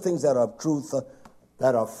think of the things that are truth,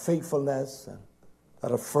 that are faithfulness, and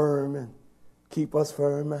that are firm and keep us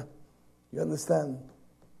firm. You understand?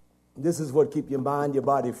 This is what keep your mind, your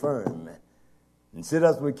body firm. And see,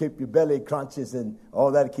 that's what keep your belly conscious and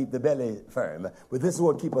all that keep the belly firm. But this is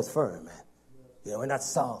what keep us firm. You know, we're not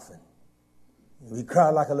soft. And we cry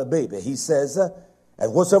like a little baby. He says,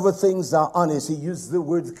 and whatsoever things are honest, he uses the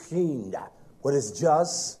word clean. What is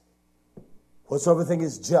just, whatsoever thing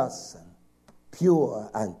is just and pure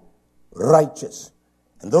and righteous.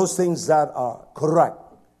 And those things that are correct.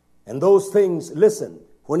 And those things, listen,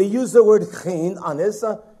 when he used the word clean, honest,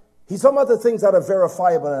 he's talking about the things that are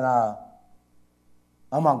verifiable in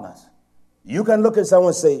among us. You can look at someone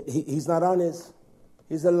and say, he's not honest.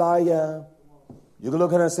 He's a liar. You can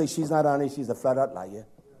look at her and say, she's not honest. She's a flat-out liar.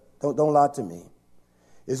 Don't lie to me.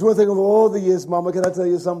 It's one thing of all the years, Mama, can I tell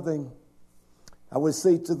you something? I would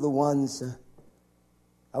say to the ones,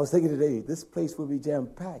 I was thinking today, this place will be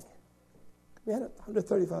jam-packed. We had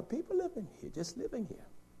 135 people living here, just living here.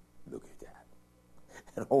 Look at that.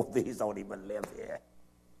 And all these don't even live here.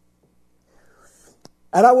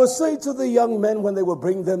 And I would say to the young men when they would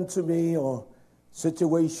bring them to me or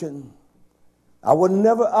situation, I would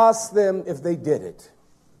never ask them if they did it.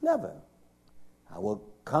 Never. I will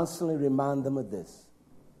constantly remind them of this.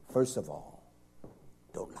 First of all,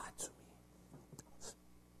 don't lie to me.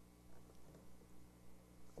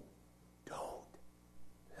 Don't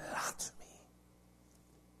lie to me.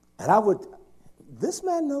 And this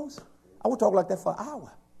man knows, I would talk like that for an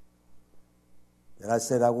hour. And I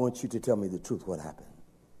said, I want you to tell me the truth, what happened.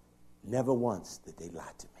 Never once did they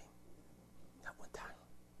lie to me. Not one time.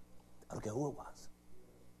 I don't care who it was.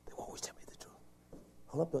 They will always tell me the truth.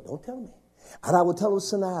 Hold up, don't tell me. And I would tell them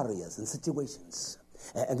scenarios and situations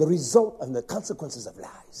and the result and the consequences of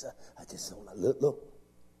lies. I just said, look,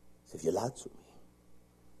 if you lie to me,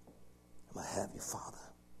 I'm going to have your father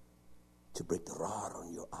to break the rod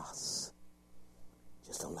on your ass.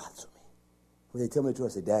 Just don't lie to me. When they tell me the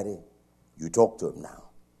truth, I say, Daddy, you talk to him now.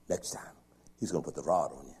 Next time, he's going to put the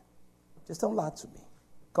rod on you. Just don't lie to me.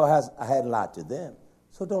 Because I hadn't lied to them,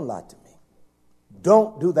 so don't lie to me.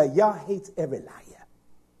 Don't do that. Yah hates every liar.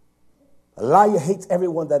 A liar hates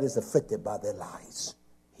everyone that is afflicted by their lies.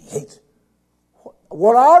 He hates.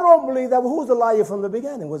 Well, I don't believe that. Who's the liar from the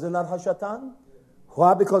beginning? Was it not Hashatan?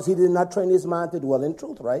 Why? Because he did not train his mind to dwell in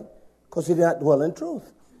truth, right? Because he did not dwell in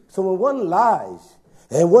truth. So when one lies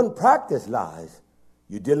and one practice lies,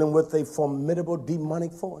 you're dealing with a formidable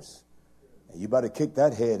demonic force. And you better kick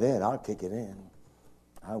that head in. I'll kick it in.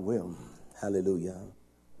 I will. Hallelujah.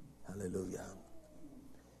 Hallelujah.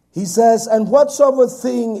 He says, and whatsoever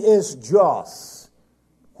thing is just,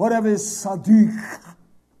 whatever is sadiq,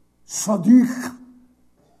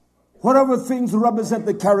 whatever things represent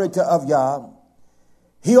the character of Yah.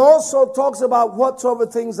 He also talks about whatsoever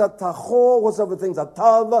things are tahor, whatsoever things are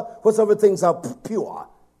tav, whatsoever things are pure.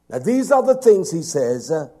 Now these are the things he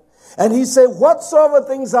says. And he said, whatsoever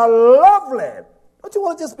things are lovely. Don't you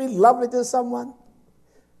want to just be lovely to someone?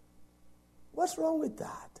 What's wrong with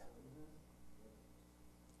that?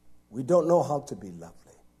 We don't know how to be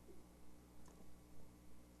lovely.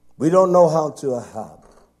 We don't know how to ahab.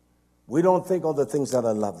 We don't think of the things that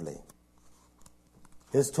are lovely.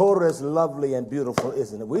 His Torah is lovely and beautiful,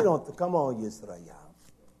 isn't it? We don't, come on, Yisrael.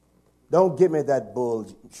 Don't give me that bull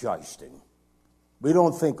joisting. We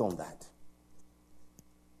don't think on that.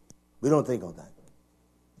 We don't think on that.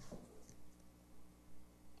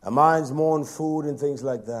 Our minds mourn food and things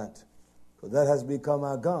like that. So that has become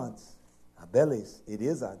our gods, our bellies. It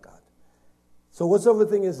is our God. So whatsoever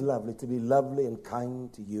thing is lovely, to be lovely and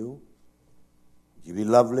kind to you. You be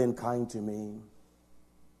lovely and kind to me.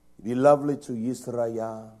 Be lovely to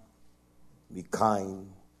Yisrael. Be kind.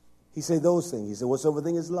 He said those things. He said whatsoever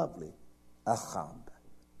thing is lovely. Achab.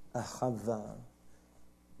 Achava.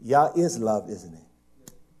 Yah is love, isn't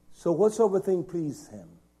it? So whatsoever thing pleases him.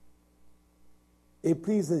 It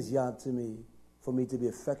pleases Yah to me, for me to be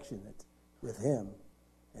affectionate with him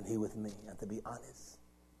and he with me, and to be honest.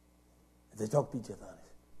 If they talk to each other,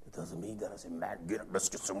 it doesn't mean that I say, man, get up, let's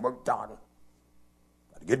get some work done.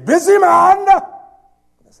 Gotta get busy, man.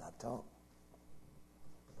 That's how I talk.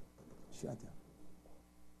 Shut up.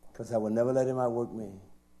 Because I will never let him outwork me.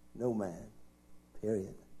 No man.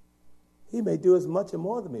 Period. He may do as much or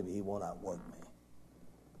more than me, but he won't outwork me.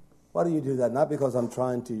 Why do you do that? Not because I'm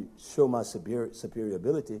trying to show my superior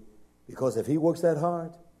ability, because if he works that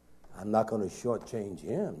hard, I'm not going to shortchange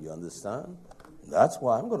him. You understand? That's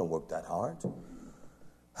why I'm going to work that hard.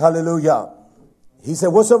 Hallelujah. He said,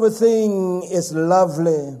 whatsoever thing is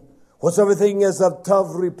lovely, whatsoever thing is of tough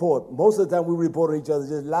report. Most of the time we report on each other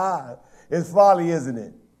just lie. It's folly, isn't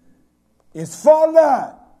it? It's folly.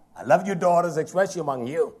 I love your daughters, especially among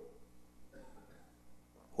you.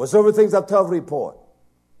 Whatsoever things of tough report.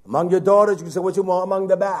 Among your daughters, you can say what you want among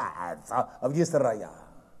the baths of Yisrael.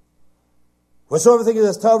 Whatsoever things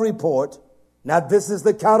is tough report. Now this is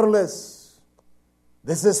the catalyst.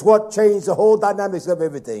 This is what changed the whole dynamics of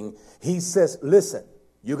everything. He says, listen,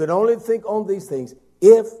 you can only think on these things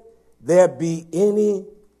if there be any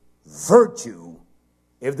virtue,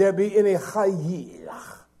 if there be any chayil,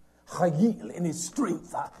 any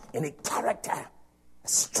strength, any character, a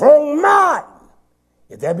strong mind,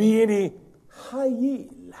 if there be any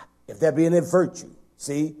chayil, if there be any virtue,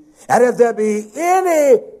 see, and if there be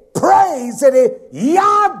any praise, any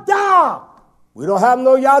yada, we don't have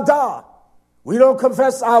no yada. We don't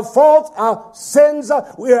confess our faults, our sins.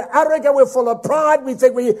 We are arrogant. We're full of pride. We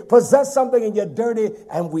think we possess something and you're dirty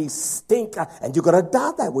and we stink. And you're going to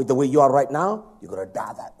die that way. The way you are right now, you're going to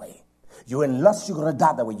die that way. You're in lust, you're going to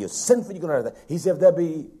die that way. You're sinful, you're going to die that way. He said, if there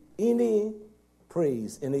be any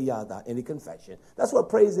praise, any yada, any confession. That's what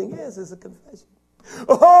praising is a confession.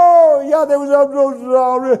 Oh, yeah, there was, I'm so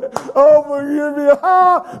sorry. Oh, forgive me.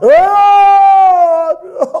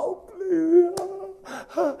 Oh, please.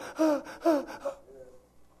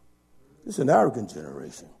 It's an arrogant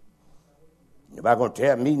generation. You're not going to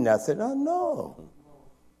tell me nothing. Oh, no.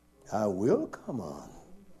 I will come on.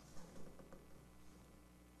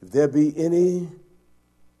 If there be any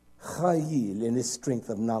chayil, any strength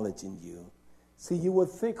of knowledge in you, see, you will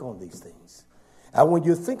think on these things. And when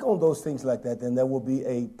you think on those things like that, then there will be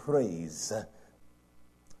a praise.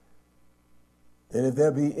 And if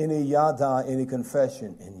there be any yada, any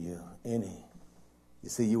confession in you, any. You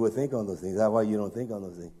see, you will think on those things. That's why you don't think on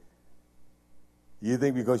those things. You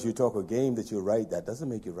think because you talk a game that you're right, that doesn't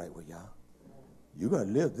make you right with Yah. You got to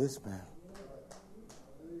live this, man.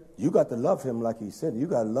 You got to love him like he said. You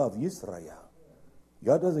got to love Yisrael.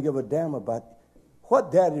 God doesn't give a damn about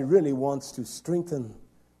what daddy really wants to strengthen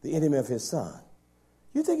the enemy of his son.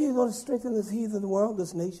 You think he's going to strengthen this heathen world,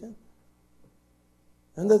 this nation?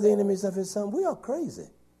 And they're the enemies of his son. We are crazy.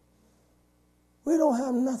 We don't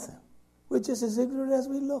have nothing. We're just as ignorant as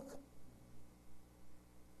we look.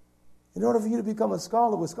 In order for you to become a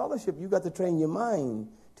scholar with scholarship, you got to train your mind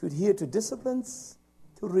to adhere to disciplines,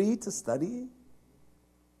 to read, to study.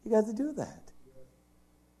 You got to do that.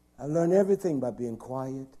 I learned everything by being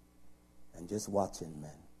quiet and just watching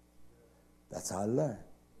men. That's how I learned.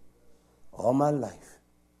 All my life,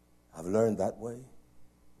 I've learned that way.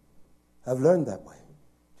 I've learned that way.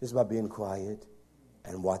 Just by being quiet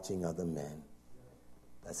and watching other men.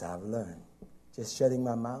 That's how I've learned. Just shutting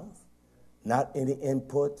my mouth, not any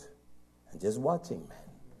input, and just watching men.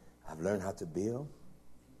 I've learned how to build.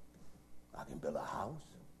 I can build a house.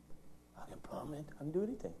 I can plumb it. I can do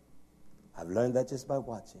anything. I've learned that just by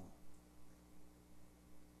watching.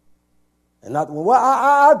 And not, well,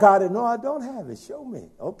 I got it. No, I don't have it. Show me.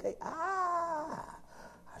 Okay. I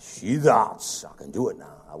see that. I can do it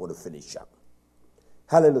now. I would have finished up.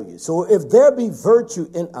 Hallelujah. So if there be virtue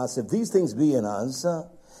in us, if these things be in us,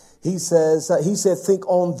 he said, think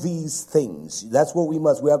on these things. That's what we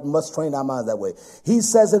must train our mind that way. He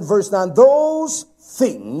says in verse 9, those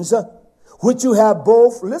things which you have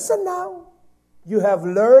both, listen now, you have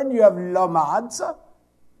learned, you have lamad,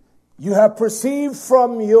 you have perceived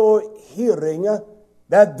from your hearing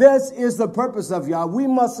that this is the purpose of Yah. We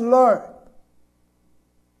must learn.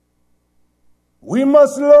 We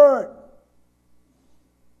must learn.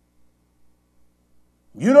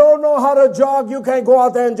 You don't know how to jog, you can't go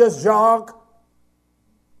out there and just jog.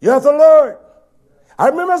 You have to learn. I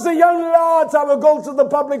remember as a young lad, I would go to the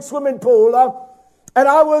public swimming pool, and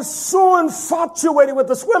I was so infatuated with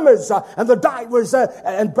the swimmers and the divers.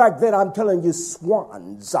 And back then, I'm telling you,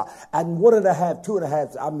 swans. And 1.5,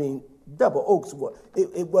 2.5, I mean, double oaks.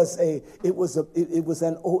 It was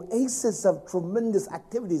an oasis of tremendous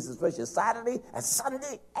activities, especially Saturday and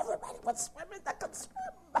Sunday. Everybody was swimming that could swim.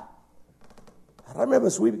 I remember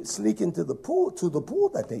sneaking to the pool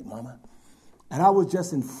that day, Mama. And I was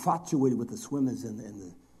just infatuated with the swimmers and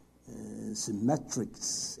the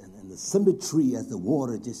symmetrics and the symmetry as the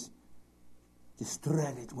water just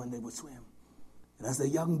threaded when they would swim. And as a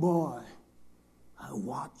young boy, I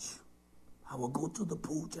would go to the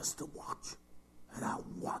pool just to watch. And I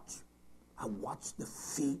watched the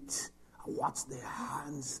feet. I watched their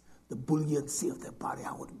hands, the buoyancy of their body.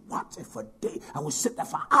 I would watch it for days. I would sit there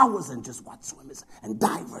for hours and just watch swimmers and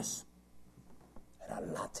divers. And I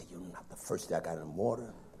lie to you, not the first day I got in the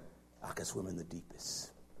water, I could swim in the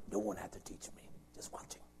deepest. No one had to teach me. Just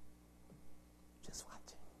watching. Just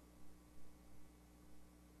watching.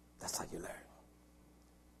 That's how you learn.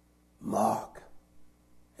 Mark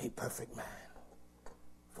a perfect man,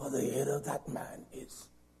 for the head of that man is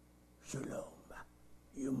Shalom.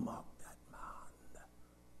 You mark that man.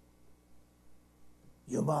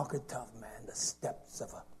 You mark a tough man. The steps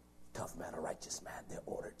of a tough man, a righteous man, they're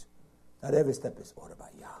ordered. Not every step is ordered by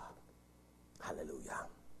Yah. Hallelujah.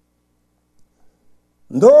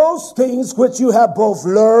 Those things which you have both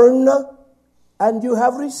learned and you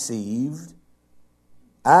have received,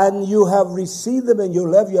 and you have received them in your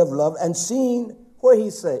love, you have loved, and seen, what he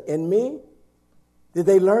said, in me. Did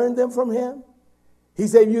they learn them from him? He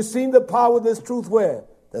said, you've seen the power of this truth where?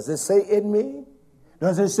 Does it say in me?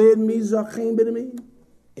 Does it say in me, Zakim bin me?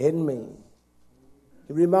 In me.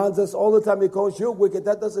 He reminds us all the time, because you're wicked,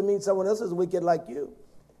 that doesn't mean someone else is wicked like you.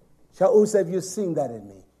 Shaul said, you've seen that in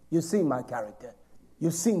me. You've seen my character.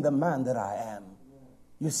 You've seen the man that I am.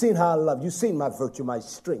 You've seen how I love. You've seen my virtue, my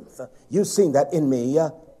strength. You've seen that in me.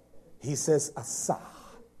 He says, Asa,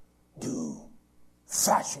 do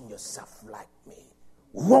fashion yourself like me.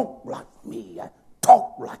 Walk like me.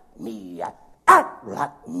 Talk like me. Act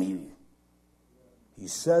like me. He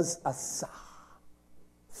says, Asa,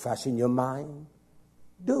 fashion your mind.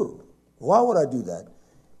 Do. Why would I do that?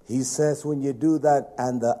 He says, when you do that,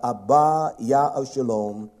 and the Abba Yah of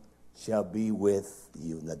Shalom shall be with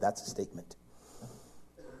you. Now that's a statement.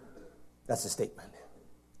 That's a statement.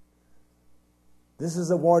 This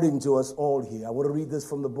is a warning to us all here. I want to read this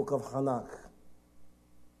from the book of Hanach.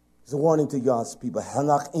 It's a warning to God's people.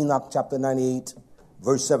 Hanach, Enoch, chapter 98,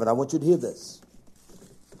 verse 7. I want you to hear this.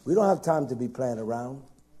 We don't have time to be playing around.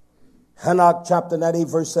 Hanach, chapter 98,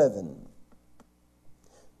 verse 7.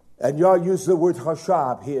 And y'all use the word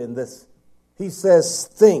hashab here in this. He says,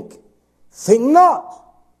 think. Think not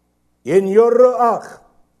in your ruach,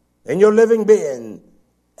 in your living being.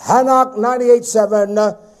 Hanach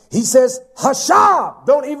 98:7. He says, hashab.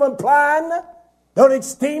 Don't even plan. Don't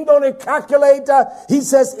esteem. Don't calculate. He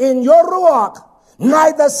says, in your ruach,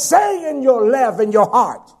 neither say in your left, in your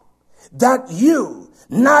heart, that you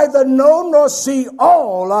neither know nor see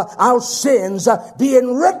all our sins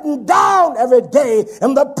being written down every day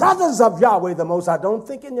in the presence of Yahweh the Most High. Don't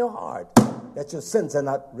think in your heart that your sins are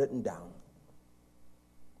not written down.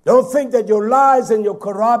 Don't think that your lies and your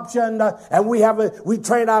corruption, and we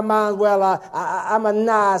train our minds, well, I'm a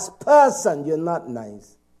nice person. You're not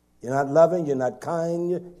nice. You're not loving. You're not kind.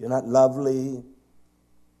 You're not lovely.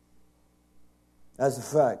 That's a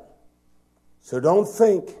fact. So don't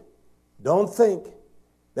think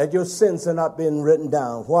that your sins are not being written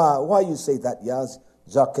down. Why you say that, Yaz?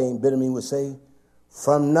 Zakim Benjamin would say,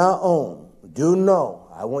 from now on, do know,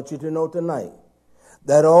 I want you to know tonight,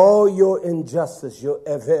 that all your injustice, your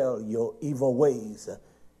evil, your evil ways,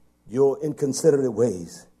 your inconsiderate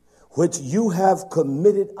ways, which you have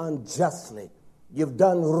committed unjustly, you've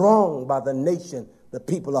done wrong by the nation, the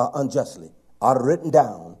people are unjustly, are written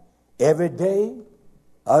down every day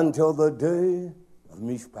until the day of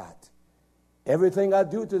Mishpat. Everything I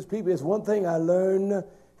do to his people is one thing I learned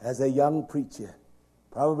as a young preacher,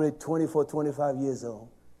 probably 24, 25 years old.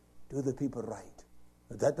 Do the people right.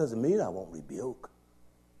 But that doesn't mean I won't rebuke.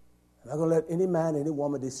 I'm not going to let any man, any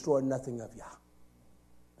woman destroy nothing of Yah.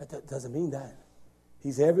 That doesn't mean that.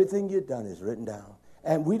 He said everything you've done is written down.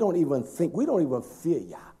 And we don't even fear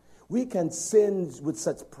Yah. We can sin with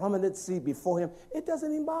such prominency before him. It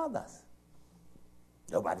doesn't even bother us.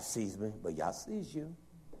 Nobody sees me, but Yah sees you.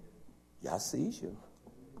 Yah sees you.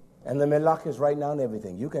 And the melach is right now and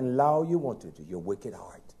everything. You can lie all you want to your wicked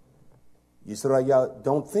heart. You say, Yah,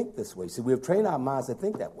 don't think this way. See, we've trained our minds to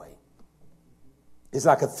think that way. It's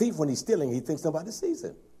like a thief when he's stealing. He thinks nobody sees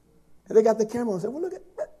him. And they got the camera and say, well, look at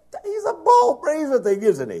that. He's a bold, brazen thing,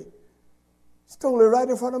 isn't he? Stole it right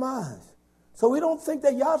in front of my eyes. So we don't think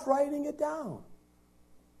that Yah's writing it down.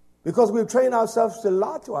 Because we've trained ourselves to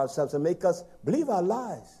lie to ourselves and make us believe our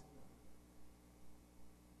lies.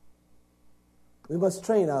 We must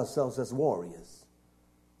train ourselves as warriors.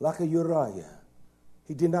 Like a Uriah.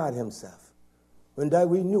 He denied himself. When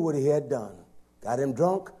we knew what he had done. Got him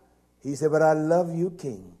drunk. He said, but I love you,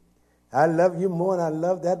 king. I love you more than I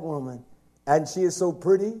love that woman. And she is so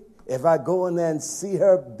pretty. If I go in there and see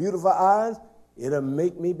her beautiful eyes, it'll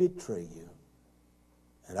make me betray you.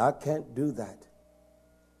 And I can't do that.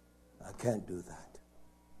 I can't do that.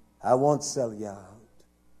 I won't sell you out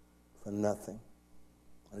for nothing.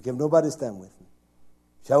 I don't care if nobody stand with me.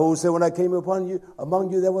 Shaul said, when I came among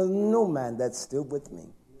you, there was no man that stood with me.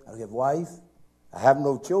 I don't have wife. I have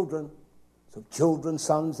no children. So children,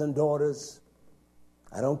 sons and daughters,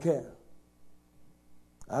 I don't care.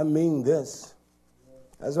 I mean this.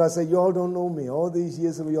 That's why I say, y'all don't know me. All these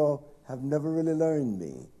years of y'all have never really learned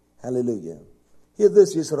me. Hallelujah. Hear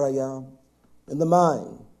this, Yisrael, in the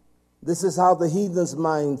mind. This is how the heathen's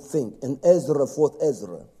mind think. In Ezra, 4th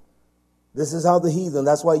Ezra. This is how the heathen,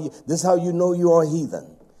 this is how you know you are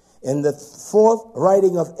heathen. In the 4th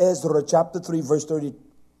writing of Ezra, chapter 3, verse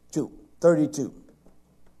 32.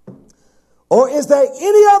 Or is there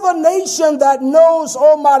any other nation that knows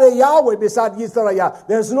Almighty Yahweh beside Yisrael?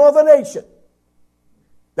 There's no other nation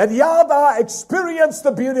that Yahweh experienced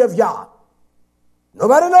the beauty of Yah.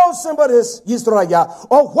 Nobody knows him but Yisrael.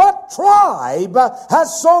 Or what tribe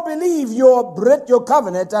has so believed your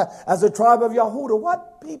covenant as a tribe of Yahudah?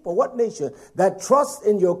 What people, what nation that trusts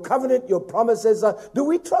in your covenant, your promises? Do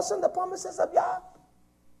we trust in the promises of Yah?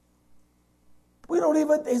 We don't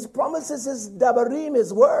even, his promises, his dabarim,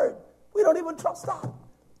 his word. We don't even trust that.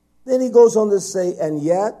 Then he goes on to say, and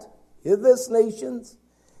yet, hear this, nations,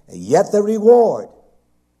 and yet the reward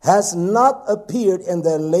has not appeared in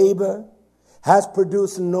their labor, has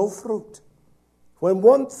produced no fruit. When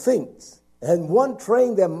one thinks and one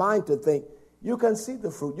trains their mind to think, you can see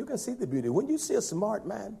the fruit, you can see the beauty. When you see a smart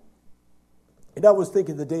man, and I was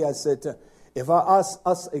thinking the day I said, if I ask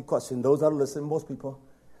us a question, those that are listening, most people,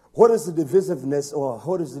 what is the divisiveness or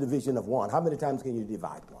what is the division of one? How many times can you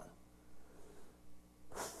divide one?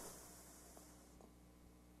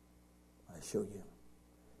 I show you.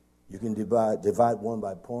 You can divide one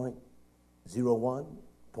by 0.01, 0.001,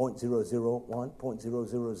 0.0001,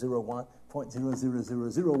 0.0001,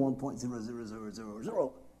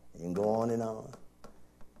 0.000000. You can go on and on.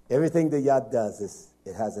 Everything that Yah does,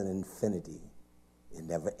 it has an infinity. It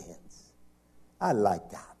never ends. I like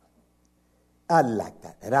that. I like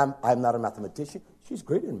that. And I'm not a mathematician. She's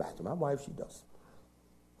great in math. My wife, she does.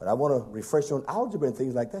 But I want to refresh on algebra and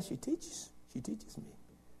things like that. She teaches me.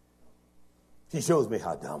 She shows me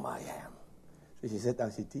how dumb I am. So she said, now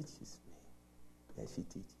she teaches me. Yeah, she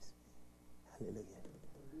teaches me. Hallelujah.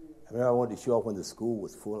 I remember I wanted to show up when the school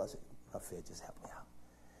was full. I said, Raphael, just help me out.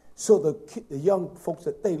 So the young folks,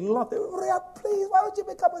 they loved it. Raah, please, why don't you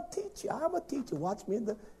become a teacher? I'm a teacher. Watch me in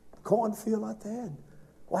the cornfield out there. And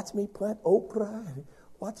watch me plant okra. And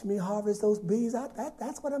watch me harvest those bees.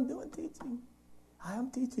 That's what I'm doing, teaching. I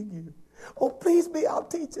am teaching you. Oh, please be our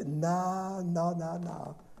teacher.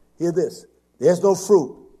 No. Hear this. There's no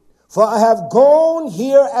fruit. For I have gone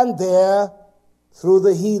here and there through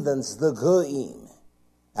the heathens, the Goyim,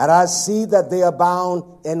 and I see that they abound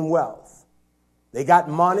in wealth. They got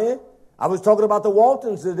money. I was talking about the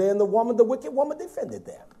Waltons today, and the wicked woman defended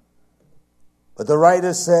them. But the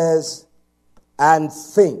writer says, and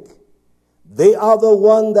think, they are the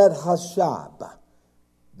one that hashab.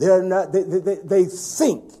 They're not. They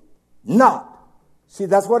think not. See,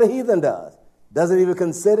 that's what a heathen does. Doesn't even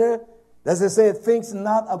consider. Does it say it thinks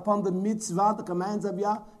not upon the mitzvah, the commands of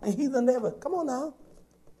Yah? A heathen never. Come on now.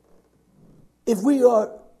 If we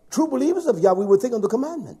are true believers of Yah, we would think on the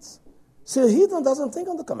commandments. See, a heathen doesn't think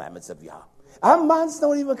on the commandments of Yah. Our minds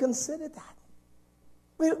don't even consider that.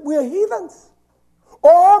 We're heathens.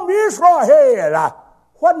 Oh, Israel.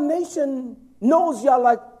 What nation knows Yah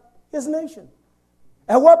like his nation?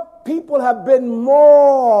 And what people have been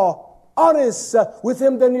more honest with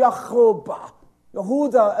him than Yahudah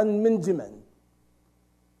and Benjamin?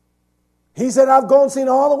 He said, I've gone seen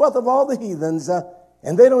all the wealth of all the heathens,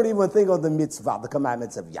 and they don't even think on the mitzvah, the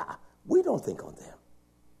commandments of Yah. We don't think on them.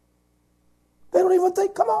 They don't even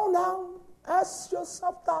think, come on now, ask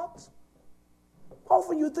yourself that. How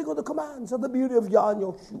often you think of the commands of the beauty of Yah and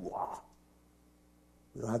Yeshua?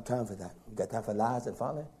 We don't have time for that. We got time for lies and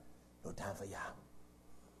folly. No time for Yah.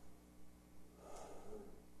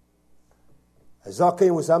 As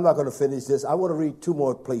Zarkane was, I'm not going to finish this. I want to read two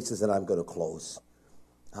more places and I'm going to close.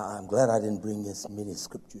 I'm glad I didn't bring as many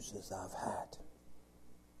scriptures as I've had.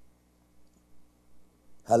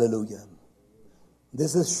 Hallelujah.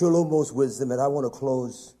 This is Shlomo's wisdom, and I want to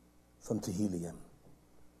close from Tehillim.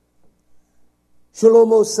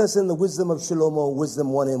 Shlomo says in the wisdom of Shlomo, wisdom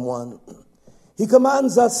 1:1, he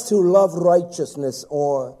commands us to love righteousness,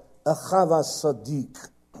 or achava sadiq,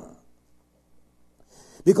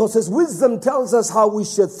 because his wisdom tells us how we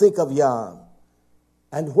should think of Yah.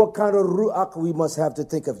 And what kind of ruach we must have to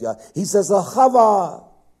think of Yah. He says, Ahava,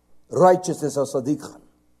 righteousness of Sadiqan.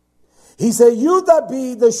 He said, you that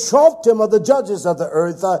be the shoftim of the judges of the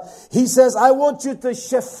earth. He says, I want you to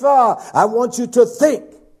shefa. I want you to think.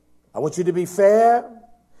 I want you to be fair.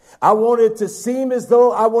 I want it to seem as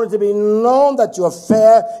though I want it to be known that you're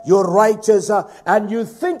fair, you're righteous, and you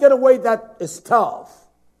think in a way that is tough,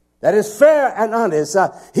 that is fair and honest.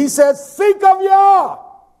 He says, think of Yah.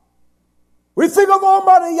 We think of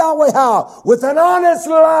Almighty Yahweh how? With an honest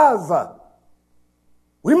love.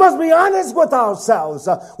 We must be honest with ourselves.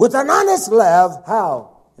 With an honest love,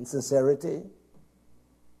 how? In sincerity.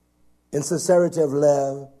 In sincerity of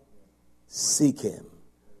love, seek him.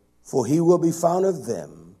 For he will be found of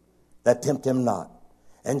them that tempt him not,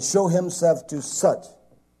 and show himself to such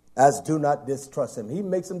as do not distrust him. He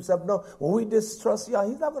makes himself known. When we distrust Yah,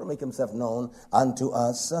 he's not going to make himself known unto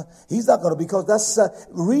us. He's not going to, because that's,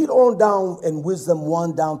 read on down in Wisdom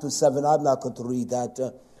 1 down to 7. I'm not going to read that.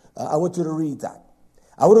 I want you to read that.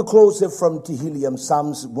 I would have closed it from Tehillim,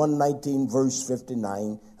 Psalms 119, verse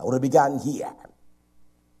 59. I would have begun here.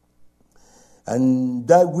 And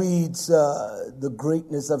that reads the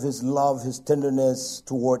greatness of his love, his tenderness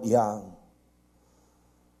toward Yah.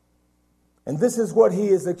 And this is what he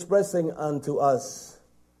is expressing unto us.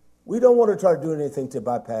 We don't want to try to do anything to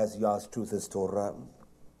bypass Yah's truth, his Torah.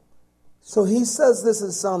 So he says this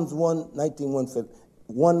in Psalms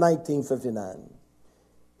 119:59.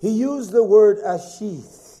 He used the word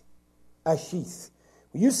ashith. Ashith.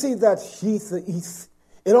 You see that sheath,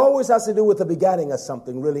 it always has to do with the beginning of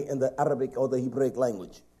something, really, in the Arabic or the Hebraic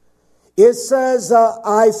language. It says,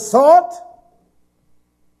 I thought,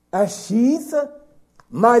 ashith,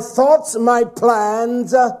 my thoughts, my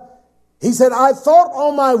plans. He said, I thought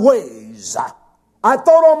on my ways. I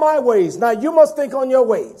thought on my ways. Now you must think on your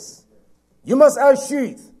ways. You must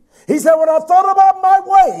ashith. He said, when I thought about my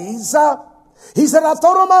ways, he said, I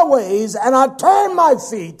thought on my ways and I turned my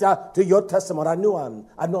feet to your testimony. I know I'm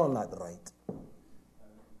not right.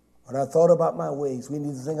 When I thought about my ways, we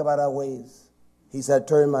need to think about our ways. He said,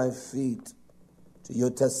 turn my feet to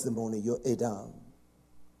your testimony, your edam.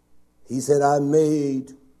 He said, I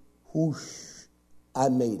made whoosh. I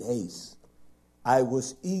made haste. I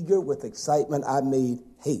was eager with excitement. I made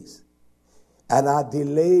haste. And I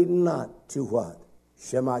delayed not to what?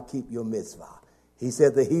 Shema, keep your mitzvah. He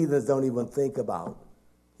said the heathens don't even think about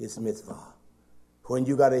his mitzvah. When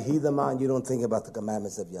you got a heathen mind, you don't think about the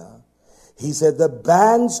commandments of Yah. He said the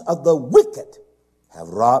bands of the wicked have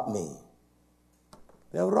robbed me.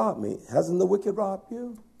 They have robbed me. Hasn't the wicked robbed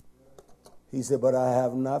you? He said, but I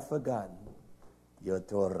have not forgotten your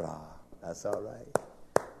Torah. That's all right.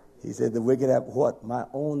 He said, the wicked have what? My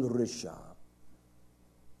own Risha.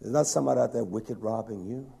 There's not somebody out there wicked robbing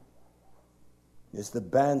you. It's the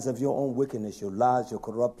bands of your own wickedness, your lies, your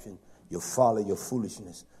corruption, your folly, your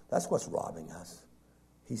foolishness. That's what's robbing us.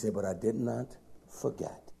 He said, but I did not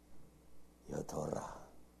forget your Torah.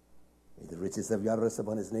 May the riches of Yah rest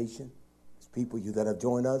upon his nation. His people, you that have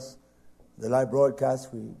joined us. The live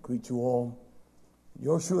broadcast, we greet you all. In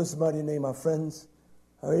Yeshua's mighty name, my friends.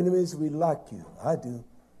 Our enemies, we like you. I do.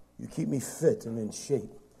 You keep me fit and in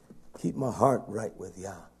shape. Keep my heart right with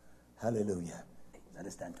Yah. Hallelujah. Let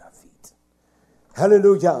us stand to our feet.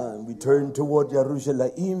 Hallelujah. And we turn toward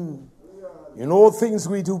Jerusalem. In all things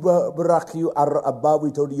we do, Barak you, Abba,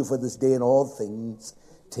 we told you for this day in all things.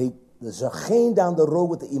 Take the Zachain down the road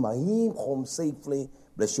with the Imahim home safely.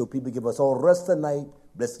 Bless your people. Give us all rest tonight.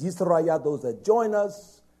 Bless Yisrael, those that join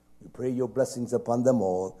us. We pray your blessings upon them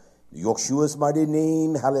all. In Yeshua's mighty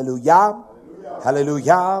name. Hallelujah.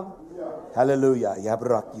 Hallelujah. Hallelujah. Hallelujah. Ya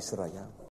Barak Yisrael.